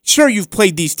 sure, you've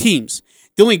played these teams.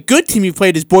 The only good team you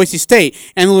played is Boise State.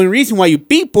 And the only reason why you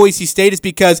beat Boise State is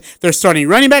because they're starting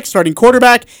running back, starting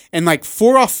quarterback, and like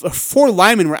four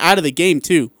linemen were out of the game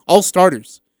too. All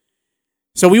starters.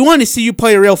 So we wanted to see you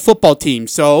play a real football team.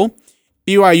 So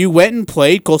BYU went and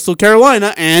played Coastal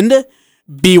Carolina, and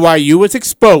BYU was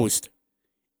exposed.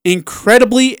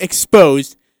 Incredibly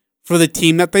exposed for the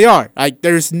team that they are.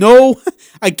 There is no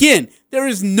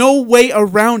way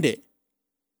around it.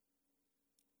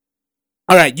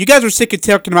 All right, you guys are sick of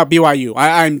talking about BYU.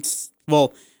 I'm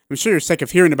sure you're sick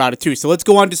of hearing about it too. So let's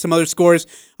go on to some other scores.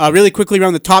 Really quickly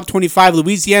around the top 25,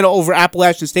 Louisiana over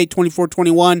Appalachian State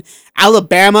 24-21.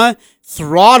 Alabama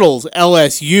throttles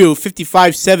LSU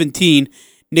 55-17.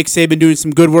 Nick Saban doing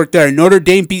some good work there. Notre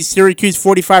Dame beat Syracuse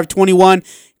 45-21.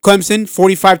 Clemson,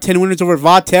 45-10 winners over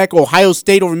Vatech. Ohio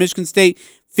State over Michigan State,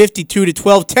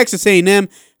 52-12. Texas A&M,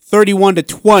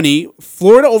 31-20.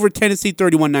 Florida over Tennessee,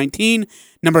 31-19.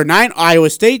 Number 9, Iowa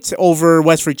State over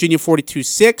West Virginia,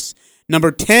 42-6.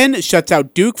 Number 10 shuts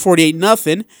out Duke,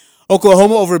 48-0.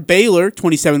 Oklahoma over Baylor,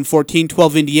 27-14.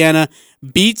 12 Indiana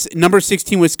beats number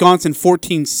 16 Wisconsin,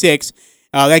 14-6.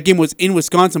 That game was in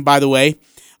Wisconsin, by the way.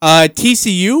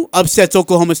 TCU upsets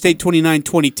Oklahoma State,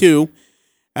 29-22.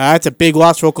 That's a big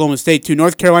loss for Oklahoma State, too.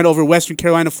 North Carolina over Western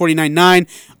Carolina, 49-9.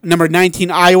 Number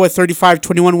 19, Iowa,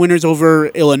 35-21 winners over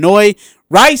Illinois.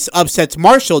 Rice upsets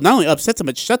Marshall. Not only upsets them,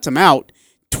 but shuts them out,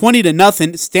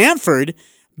 20-0. Stanford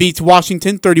beats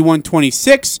Washington,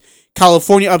 31-26.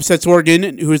 California upsets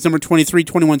Oregon, who is number 23,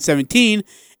 21-17.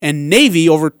 And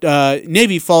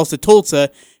Navy falls to Tulsa,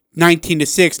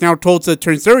 19-6. Now Tulsa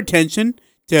turns their attention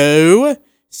to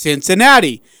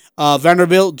Cincinnati.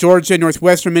 Vanderbilt, Georgia,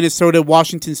 Northwestern, Minnesota,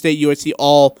 Washington State, USC,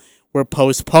 all were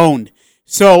postponed.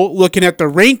 So, looking at the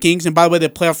rankings, and by the way, the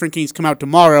playoff rankings come out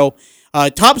tomorrow.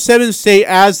 Top 7 stay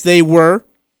as they were.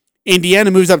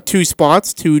 Indiana moves up 2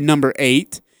 spots to number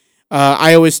 8.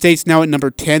 Iowa State's now at number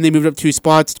 10. They moved up 2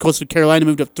 spots. Coastal Carolina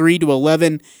moved up 3 to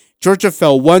 11. Georgia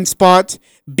fell 1 spot.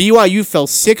 BYU fell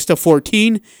 6 to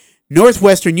 14.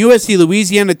 Northwestern, USC,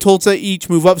 Louisiana, Tulsa each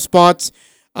move up spots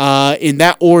in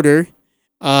that order.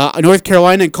 North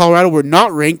Carolina and Colorado were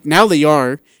not ranked. Now they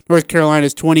are. North Carolina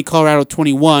is 20, Colorado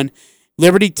 21.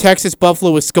 Liberty, Texas,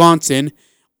 Buffalo, Wisconsin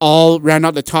all round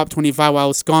out the top 25, while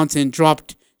Wisconsin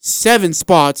dropped 7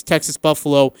 spots. Texas,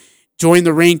 Buffalo joined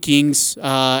the rankings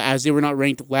as they were not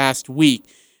ranked last week.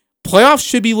 Playoffs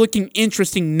should be looking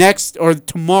interesting next or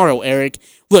tomorrow, Eric.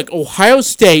 Look, Ohio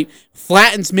State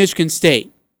flattens Michigan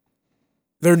State.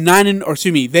 They are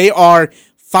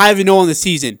 5-0 in the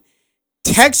season.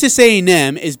 Texas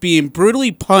A&M is being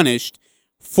brutally punished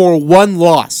for 1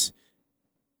 loss.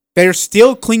 They're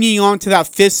still clinging on to that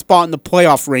 5th spot in the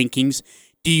playoff rankings.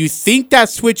 Do you think that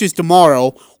switches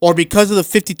tomorrow, or because of the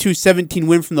 52-17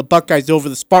 win from the Buckeyes over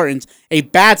the Spartans, a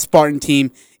bad Spartan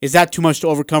team, is that too much to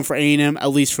overcome for A&M, at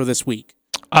least for this week?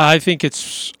 I think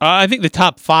the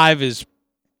top 5 is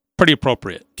pretty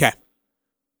appropriate. Okay.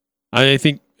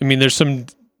 There's some...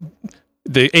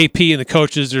 The AP and the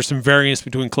coaches, there's some variance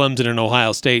between Clemson and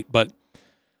Ohio State, but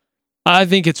I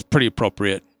think it's pretty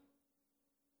appropriate.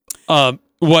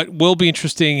 What will be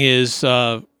interesting is,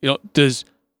 does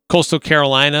Coastal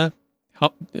Carolina,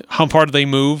 how far do they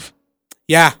move?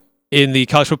 Yeah. In the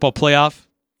college football playoff?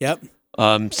 Yep.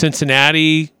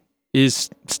 Cincinnati is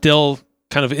still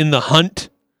kind of in the hunt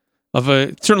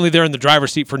certainly they're in the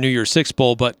driver's seat for New Year's Six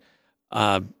Bowl, but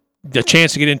the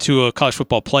chance to get into a college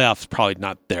football playoff is probably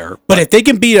not there. But if they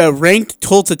can beat a ranked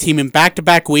Tulsa team in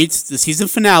back-to-back weeks, the season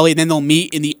finale, and then they'll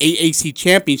meet in the AAC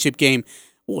championship game,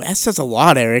 that says a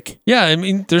lot, Eric. Yeah,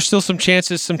 there's still some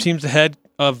chances some teams ahead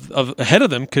of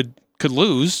them could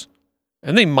lose,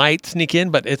 and they might sneak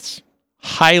in, but it's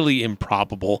highly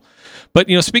improbable. But,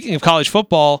 speaking of college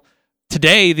football,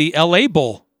 today the LA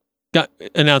Bowl got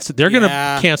announced that they're going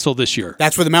to cancel this year.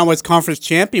 That's where the Mountain West Conference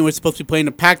champion was supposed to be playing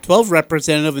a Pac-12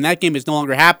 representative, and that game is no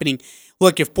longer happening.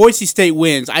 Look, if Boise State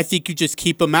wins, I think you just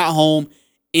keep them at home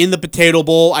in the Potato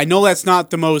Bowl. I know that's not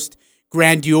the most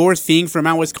grandiose thing for a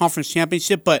Mountain West Conference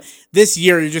championship, but this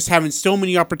year you're just having so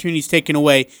many opportunities taken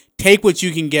away. Take what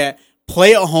you can get,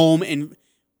 play at home, and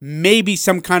maybe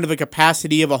some kind of a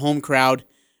capacity of a home crowd.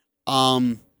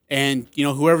 And,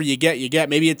 whoever you get.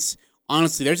 Maybe it's...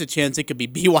 Honestly, there's a chance it could be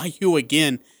BYU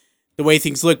again, the way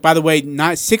things look. By the way,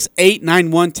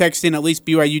 6891 text in, at least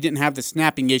BYU didn't have the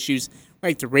snapping issues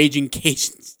like the Raging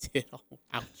Cajuns did. Oh,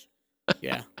 ouch.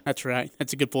 Yeah, that's right.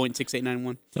 That's a good point,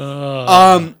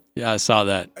 6891. Yeah, I saw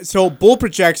that. So, bowl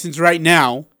projections right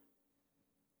now,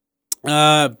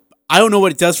 I don't know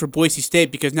what it does for Boise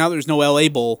State because now there's no LA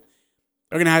Bowl.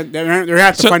 They're gonna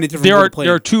have to find a different way to play.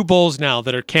 There are 2 bowls now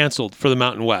that are canceled for the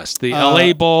Mountain West: the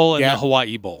LA Bowl and the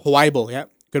Hawaii Bowl. Hawaii Bowl, yeah,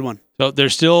 good one. So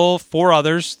there's still 4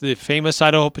 others: the famous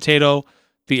Idaho Potato,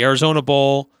 the Arizona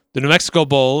Bowl, the New Mexico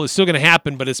Bowl is still going to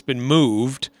happen, but it's been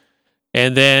moved,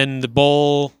 and then the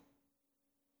bowl.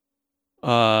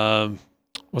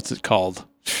 What's it called?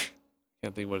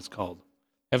 Can't think what it's called.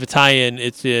 I have a tie-in.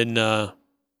 It's in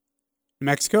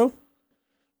Mexico.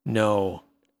 No,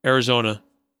 Arizona.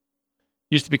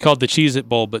 Used to be called the Cheez-It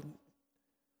Bowl, but...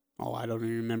 I don't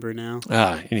even remember now.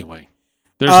 Anyway.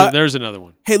 There's another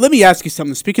one. Hey, let me ask you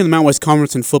something. Speaking of the Mountain West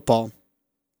Conference in football,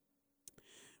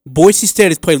 Boise State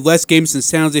has played less games than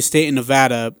San Jose State and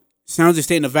Nevada. San Jose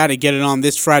State and Nevada get it on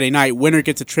this Friday night. Winner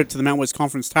gets a trip to the Mountain West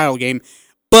Conference title game,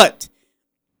 but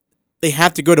they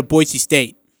have to go to Boise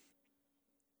State.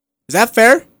 Is that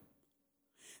fair?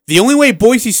 The only way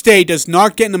Boise State does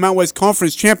not get in the Mountain West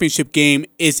Conference Championship game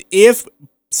is if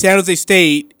San Jose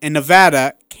State and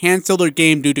Nevada cancel their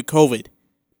game due to COVID.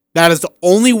 That is the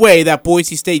only way that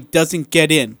Boise State doesn't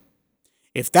get in.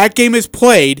 If that game is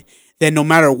played, then no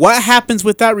matter what happens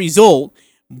with that result,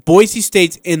 Boise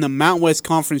State's in the Mountain West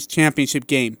Conference Championship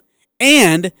game.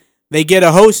 And they get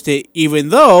to host it even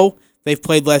though they've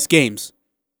played less games.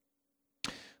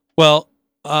 Well,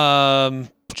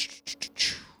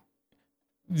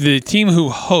 the team who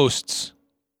hosts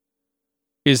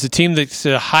is the team that's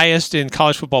the highest in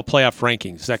college football playoff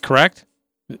rankings. Is that correct?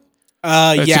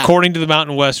 That's yeah. according to the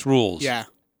Mountain West rules. Yeah.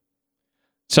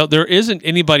 So there isn't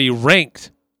anybody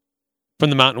ranked from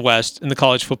the Mountain West in the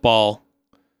college football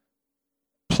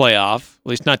playoff, at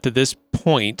least not to this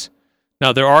point.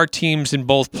 Now, there are teams in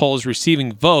both polls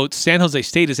receiving votes. San Jose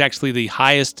State is actually the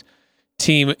highest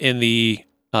team in the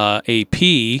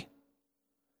AP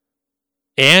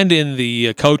and in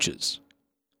the coaches.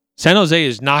 San Jose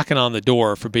is knocking on the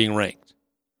door for being ranked.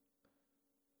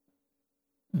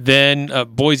 Then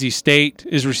Boise State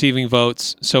is receiving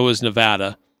votes. So is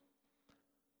Nevada.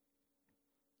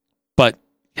 But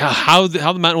how the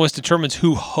Mountain West determines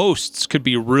who hosts could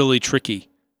be really tricky.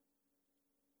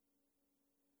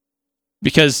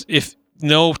 Because if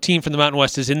no team from the Mountain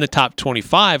West is in the top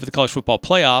 25 of the college football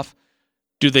playoff,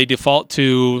 do they default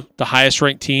to the highest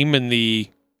ranked team in the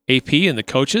AP and the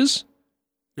coaches?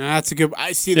 No, that's a good.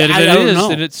 I see that. If it is,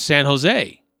 then it's San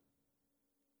Jose.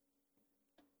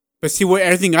 But see, what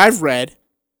everything I've read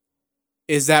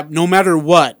is that no matter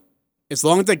what, as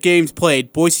long as that game's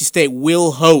played, Boise State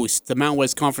will host the Mountain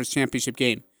West Conference Championship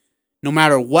game. No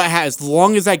matter what, as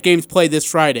long as that game's played this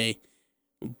Friday,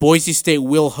 Boise State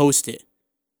will host it.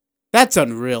 That's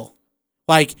unreal.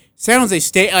 Like, San Jose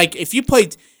State, like, if you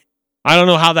played... I don't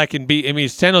know how that can be. I mean,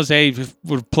 San Jose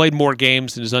would have played more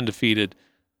games and is undefeated.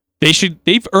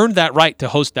 They've earned that right to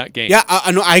host that game. Yeah,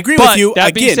 I agree with you.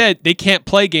 That being said, they can't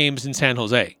play games in San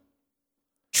Jose.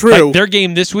 True. Like, their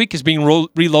game this week is being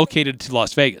relocated to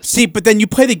Las Vegas. See, but then you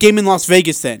play the game in Las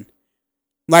Vegas then.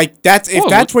 Like, that's where you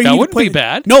need to play. That wouldn't be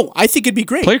bad. No, I think it'd be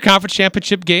great. Play your conference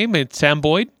championship game at Sam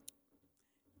Boyd.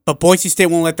 But Boise State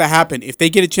won't let that happen. If they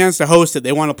get a chance to host it,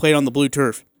 they want to play it on the blue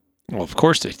turf. Well, of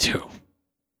course they do.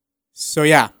 So,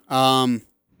 yeah.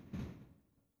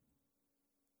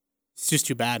 It's just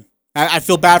too bad. I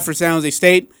feel bad for San Jose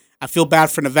State. I feel bad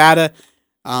for Nevada.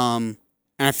 And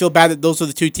I feel bad that those are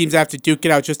the two teams that have to duke it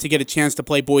out just to get a chance to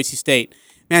play Boise State.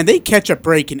 Man, they catch a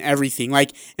break in everything.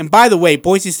 Like, and by the way,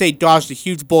 Boise State dodged a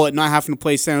huge bullet not having to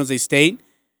play San Jose State.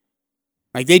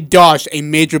 Like, they dodged a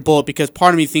major bullet because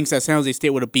part of me thinks that San Jose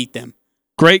State would have beat them.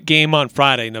 Great game on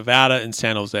Friday, Nevada and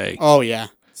San Jose. Oh, yeah.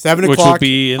 7 which o'clock will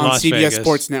be in on Las CBS Vegas.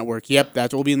 Sports Network. Yep,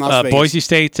 that will be in Las Vegas. Boise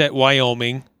State's at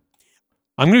Wyoming.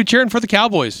 I'm going to be cheering for the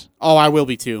Cowboys. Oh, I will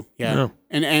be too. Yeah.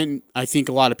 And I think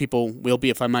a lot of people will be,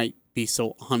 if I might be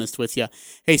so honest with you.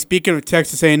 Hey, speaking of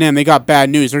Texas A&M, they got bad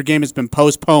news. Their game has been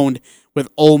postponed with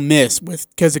Ole Miss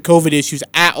because of COVID issues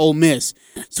at Ole Miss.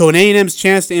 So an A&M's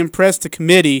chance to impress the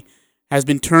committee has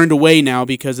been turned away now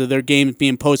because of their game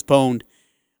being postponed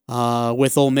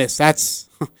with Ole Miss. That's,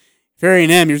 if you're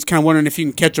A&M, you're just kind of wondering if you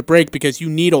can catch a break because you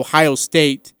need Ohio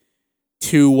State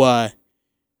to,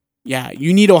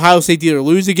 you need Ohio State to either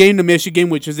lose a game to Michigan,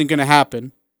 which isn't going to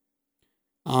happen,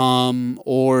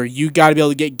 or you got to be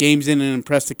able to get games in and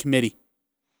impress the committee.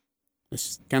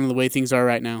 That's kind of the way things are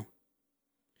right now.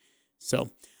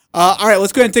 So, all right,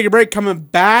 let's go ahead and take a break. Coming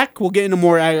back, we'll get into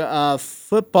more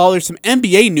football. There's some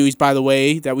NBA news, by the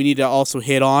way, that we need to also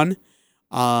hit on.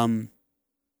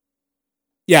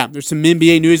 There's some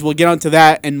NBA news. We'll get onto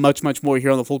that and much, much more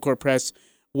here on the Full Court Press,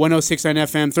 106.9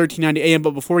 FM, 1390 AM.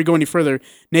 But before we go any further,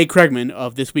 Nate Craigman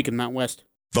of This Week in Mountain West.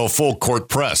 The Full Court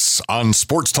Press on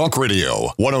Sports Talk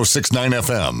Radio, 106.9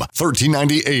 FM,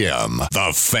 1390 AM.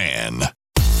 The Fan.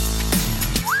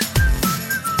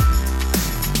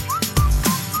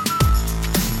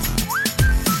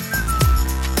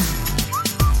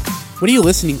 What are you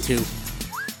listening to?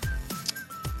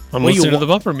 I'm listening to the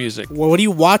bumper music. What are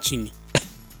you watching?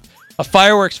 A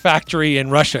fireworks factory in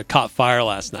Russia caught fire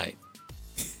last night.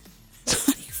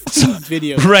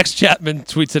 Video. Rex Chapman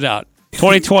tweets it out.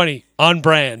 2020 on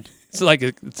brand. It's like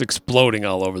it's exploding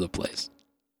all over the place.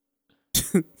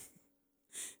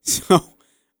 So,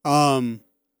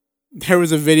 there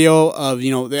was a video of,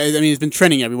 it's been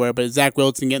trending everywhere, but Zach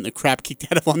Wilson getting the crap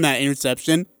kicked out of on that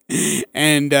interception.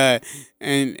 And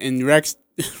Rex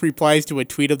replies to a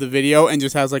tweet of the video and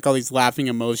just has like all these laughing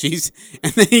emojis,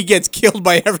 and then he gets killed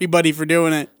by everybody for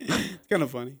doing it. It's kind of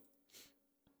funny.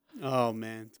 Oh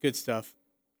man, it's good stuff.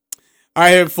 All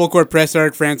right, Full Court Press,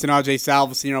 Eric Frandsen, Ajay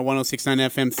Salvesen here on 106.9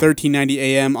 FM, 1390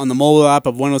 AM on the mobile app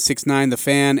of 106.9 The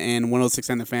Fan and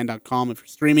 106.9thefan.com if you're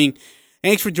streaming.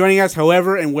 Thanks for joining us,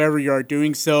 however, and wherever you are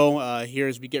doing so. Here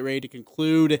as we get ready to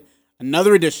conclude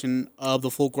another edition of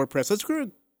the Full Court Press.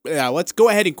 Let's go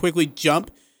ahead and quickly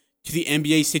jump to the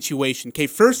NBA situation. Okay,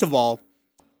 first of all,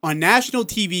 on national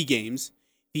TV games,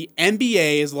 the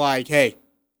NBA is like, hey,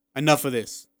 enough of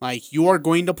this. Like, you are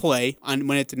going to play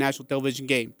when it's a national television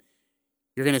game.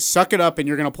 You're going to suck it up and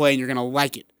you're going to play and you're going to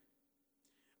like it.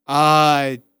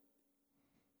 But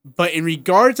in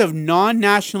regards of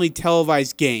non-nationally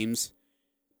televised games,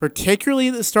 particularly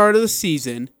at the start of the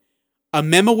season, a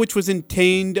memo which was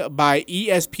obtained by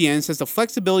ESPN says the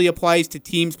flexibility applies to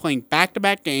teams playing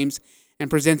back-to-back games and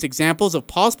presents examples of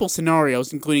possible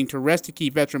scenarios, including to rest a key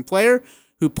veteran player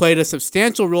who played a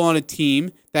substantial role on a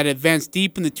team that advanced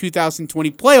deep in the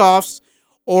 2020 playoffs,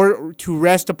 or to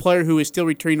rest a player who is still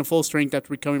returning to full strength after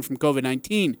recovering from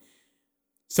COVID-19.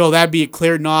 So that'd be a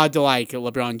clear nod to like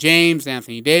LeBron James,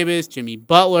 Anthony Davis, Jimmy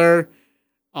Butler.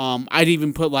 I'd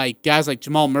even put like guys like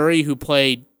Jamal Murray who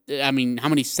played, how many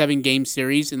 7-game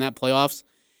series in that playoffs.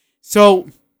 So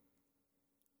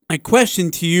my question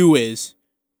to you is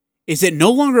it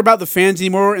no longer about the fans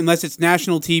anymore unless it's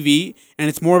national TV and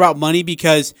it's more about money?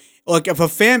 Because like if a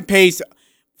fan pays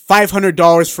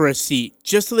 $500 for a seat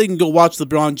just so they can go watch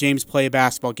LeBron James play a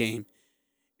basketball game,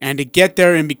 and to get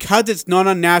there, and because it's not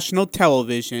on national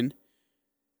television,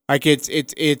 like it's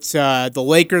the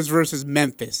Lakers versus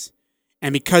Memphis,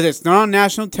 and because it's not on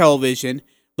national television,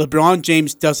 LeBron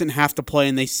James doesn't have to play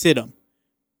and they sit him.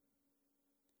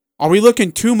 Are we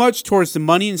looking too much towards the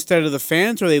money instead of the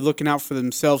fans, or are they looking out for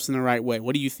themselves in the right way?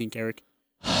 What do you think, Eric?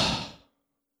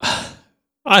 I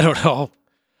don't know.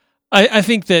 I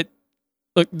think that,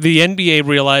 look, the NBA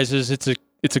realizes it's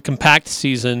a compact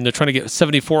season. They're trying to get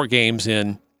 74 games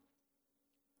in.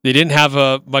 They didn't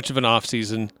have much of an off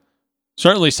season.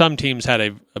 Certainly some teams had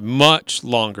a much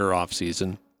longer off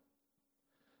season.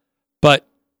 But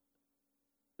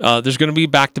there's going to be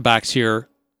back-to-backs here.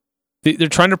 They're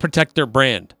trying to protect their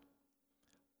brand.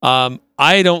 I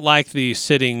don't like the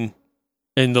sitting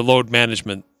in the load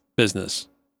management business.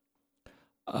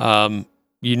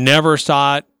 You never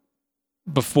saw it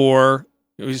before.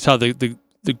 We saw the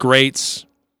greats.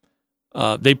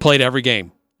 They played every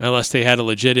game unless they had a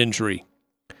legit injury.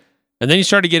 And then you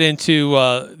start to get into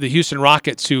the Houston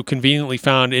Rockets, who conveniently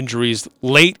found injuries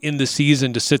late in the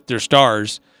season to sit their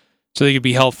stars so they could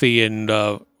be healthy and,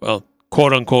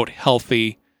 quote-unquote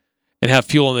healthy and have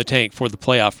fuel in the tank for the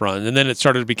playoff run. And then it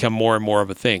started to become more and more of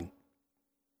a thing.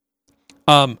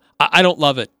 I don't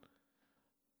love it.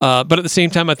 But at the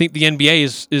same time, I think the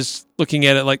NBA is looking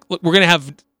at it like, look, we're going to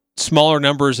have smaller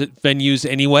numbers at venues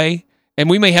anyway, and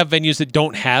we may have venues that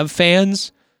don't have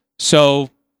fans, so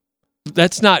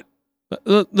let's not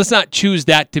choose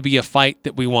that to be a fight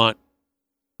that we want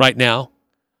right now,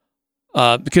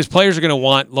 because players are going to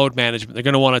want load management. They're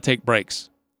going to want to take breaks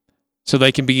so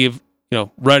they can be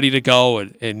ready to go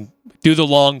and do the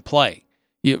long play.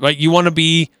 You want to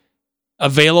be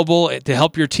available to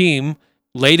help your team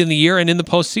late in the year and in the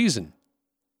postseason.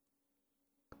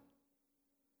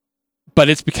 But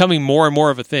it's becoming more and more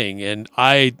of a thing, and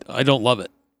I don't love it,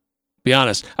 to be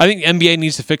honest. I think the NBA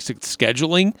needs to fix its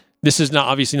scheduling. This is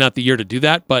obviously not the year to do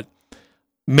that, but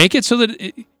make it so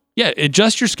that,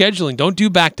 adjust your scheduling. Don't do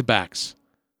back-to-backs.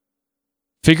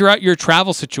 Figure out your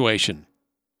travel situation.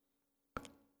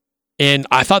 And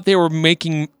I thought they were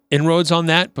making inroads on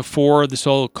that before this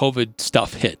whole COVID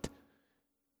stuff hit,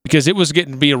 because it was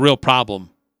getting to be a real problem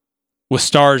with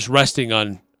stars resting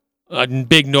on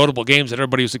big notable games that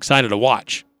everybody was excited to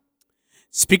watch.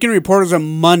 Speaking to reporters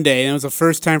on Monday, and it was the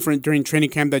first time during training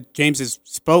camp that James has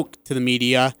spoke to the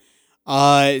media,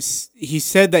 he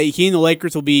said that he and the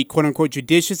Lakers will be, quote-unquote,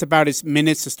 judicious about his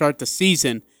minutes to start the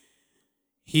season.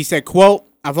 He said, quote,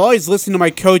 "I've always listened to my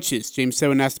coaches," James said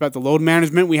when asked about the load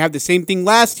management. "We had the same thing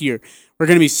last year. We're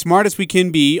going to be smart as we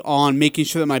can be on making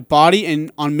sure that my body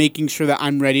and on making sure that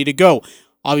I'm ready to go.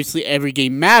 Obviously, every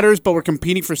game matters, but we're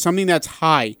competing for something that's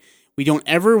high. We don't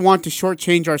ever want to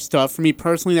shortchange our stuff. For me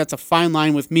personally, that's a fine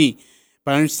line with me.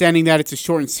 But understanding that it's a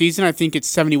shortened season, I think it's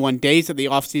 71 days that the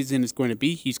offseason is going to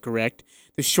be." He's correct.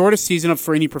 "The shortest season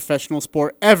for any professional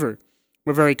sport ever.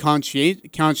 We're very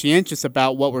conscientious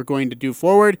about what we're going to do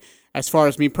forward as far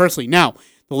as me personally." Now,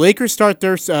 the Lakers start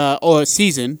their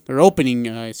season,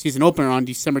 their season opener on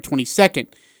December 22nd.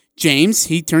 James,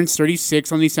 he turns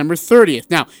 36 on December 30th.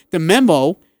 Now, the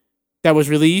memo that was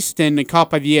released and caught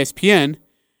by the ESPN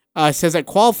says that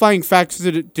qualifying factors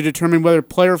to determine whether a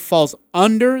player falls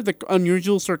under the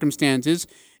unusual circumstances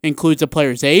includes a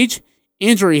player's age,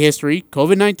 injury history,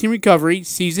 COVID-19 recovery,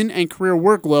 season and career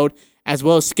workload, as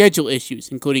well as schedule issues,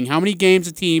 including how many games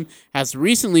a team has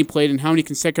recently played and how many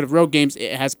consecutive road games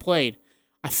it has played.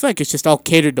 I feel like it's just all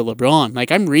catered to LeBron.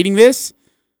 Like, I'm reading this.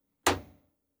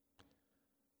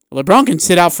 LeBron can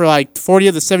sit out for like 40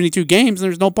 of the 72 games and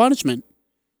there's no punishment.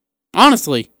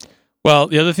 Honestly. Well,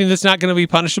 the other thing that's not going to be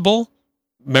punishable,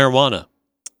 marijuana.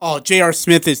 Oh, J.R.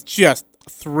 Smith is just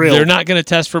thrilled. They're not going to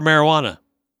test for marijuana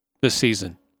this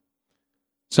season.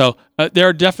 So there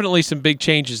are definitely some big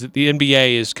changes that the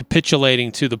NBA is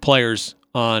capitulating to the players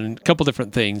on a couple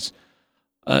different things.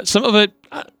 Some of it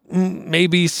may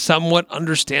be somewhat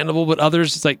understandable, but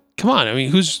others, it's like, come on. I mean,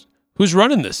 who's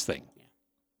running this thing?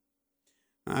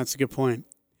 That's a good point.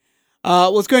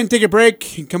 Let's go ahead and take a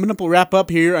break. Coming up, we'll wrap up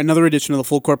here another edition of the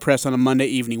Full Court Press on a Monday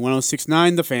evening.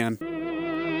 106.9 The Fan.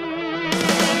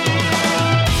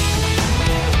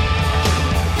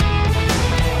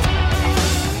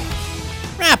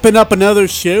 Wrapping up another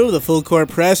show, the Full Court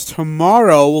Press.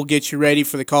 Tomorrow, we'll get you ready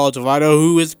for the College of Idaho.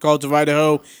 Who is the College of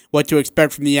Idaho? What to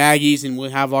expect from the Aggies, and we'll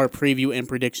have our preview and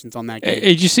predictions on that game. Hey,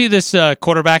 did you see this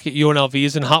quarterback at UNLV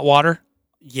is in hot water?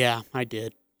 Yeah, I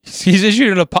did. He's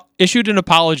issued an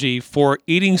apology for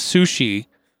eating sushi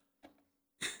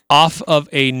off of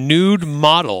a nude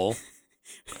model.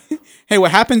 Hey,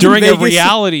 what happened during in a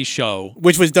reality show,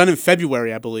 which was done in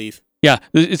February, I believe. Yeah,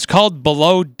 it's called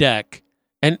Below Deck,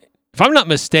 and if I'm not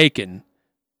mistaken,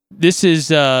 this is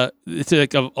it's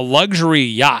like a luxury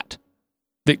yacht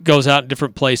that goes out in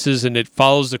different places, and it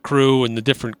follows the crew and the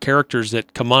different characters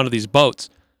that come onto these boats.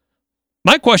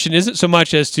 My question isn't so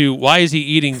much as to why is he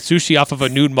eating sushi off of a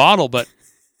nude model, but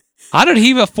how did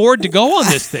he afford to go on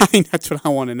this thing? That's what I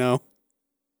want to know.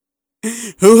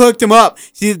 Who hooked him up?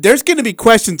 See, there's going to be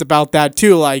questions about that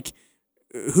too. Like,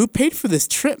 who paid for this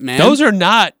trip, man? Those are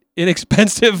not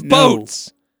inexpensive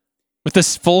boats with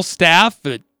this full staff.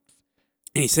 And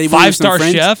he said 5-star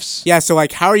chefs. Yeah, so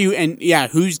like, how are you? And yeah,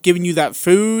 who's giving you that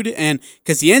food? And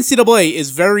because the NCAA is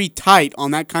very tight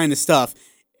on that kind of stuff.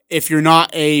 If you're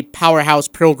not a powerhouse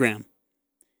program,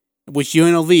 which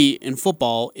UNLV in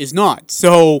football is not.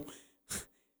 So,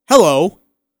 hello.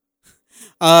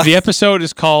 The episode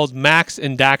is called Max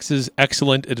and Dax's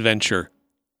Excellent Adventure.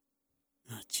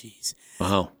 Oh, jeez.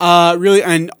 Wow. Really,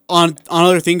 and on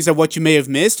other things of what you may have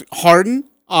missed, Harden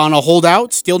on a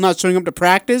holdout, still not showing up to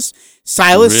practice.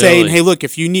 Silas saying, "Hey, look,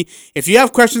 if you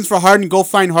have questions for Harden, go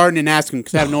find Harden and ask him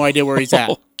because I have no idea where he's at."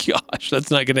 Oh gosh,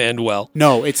 that's not going to end well.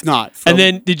 No, it's not. And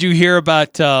then, did you hear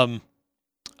about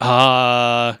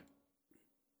Paul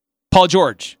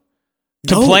George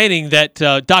complaining that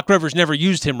Doc Rivers never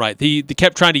used him right? They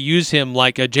kept trying to use him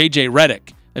like a J.J.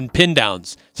 Redick and pin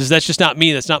downs. Says that's just not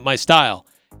me. That's not my style.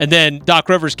 And then Doc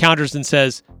Rivers counters and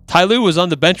says, "Ty Lue was on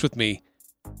the bench with me.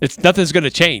 Nothing's going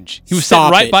to change. He was sitting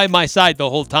right by my side the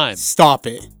whole time." Stop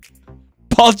it.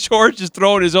 Paul George is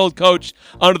throwing his old coach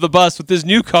under the bus with his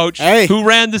new coach who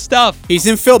ran the stuff. He's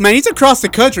in Phil. Man, he's across the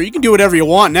country. You can do whatever you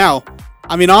want now.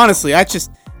 I mean, honestly, that's just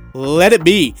let it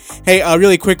be. Hey,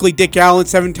 really quickly, Dick Allen,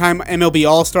 7-time MLB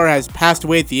All-Star, has passed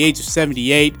away at the age of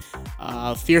 78.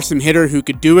 Fearsome hitter who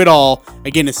could do it all.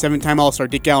 Again, a 7-time All-Star,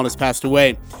 Dick Allen, has passed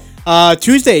away.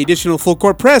 Tuesday, additional Full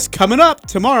Court Press coming up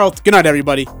tomorrow. Good night,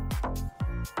 everybody.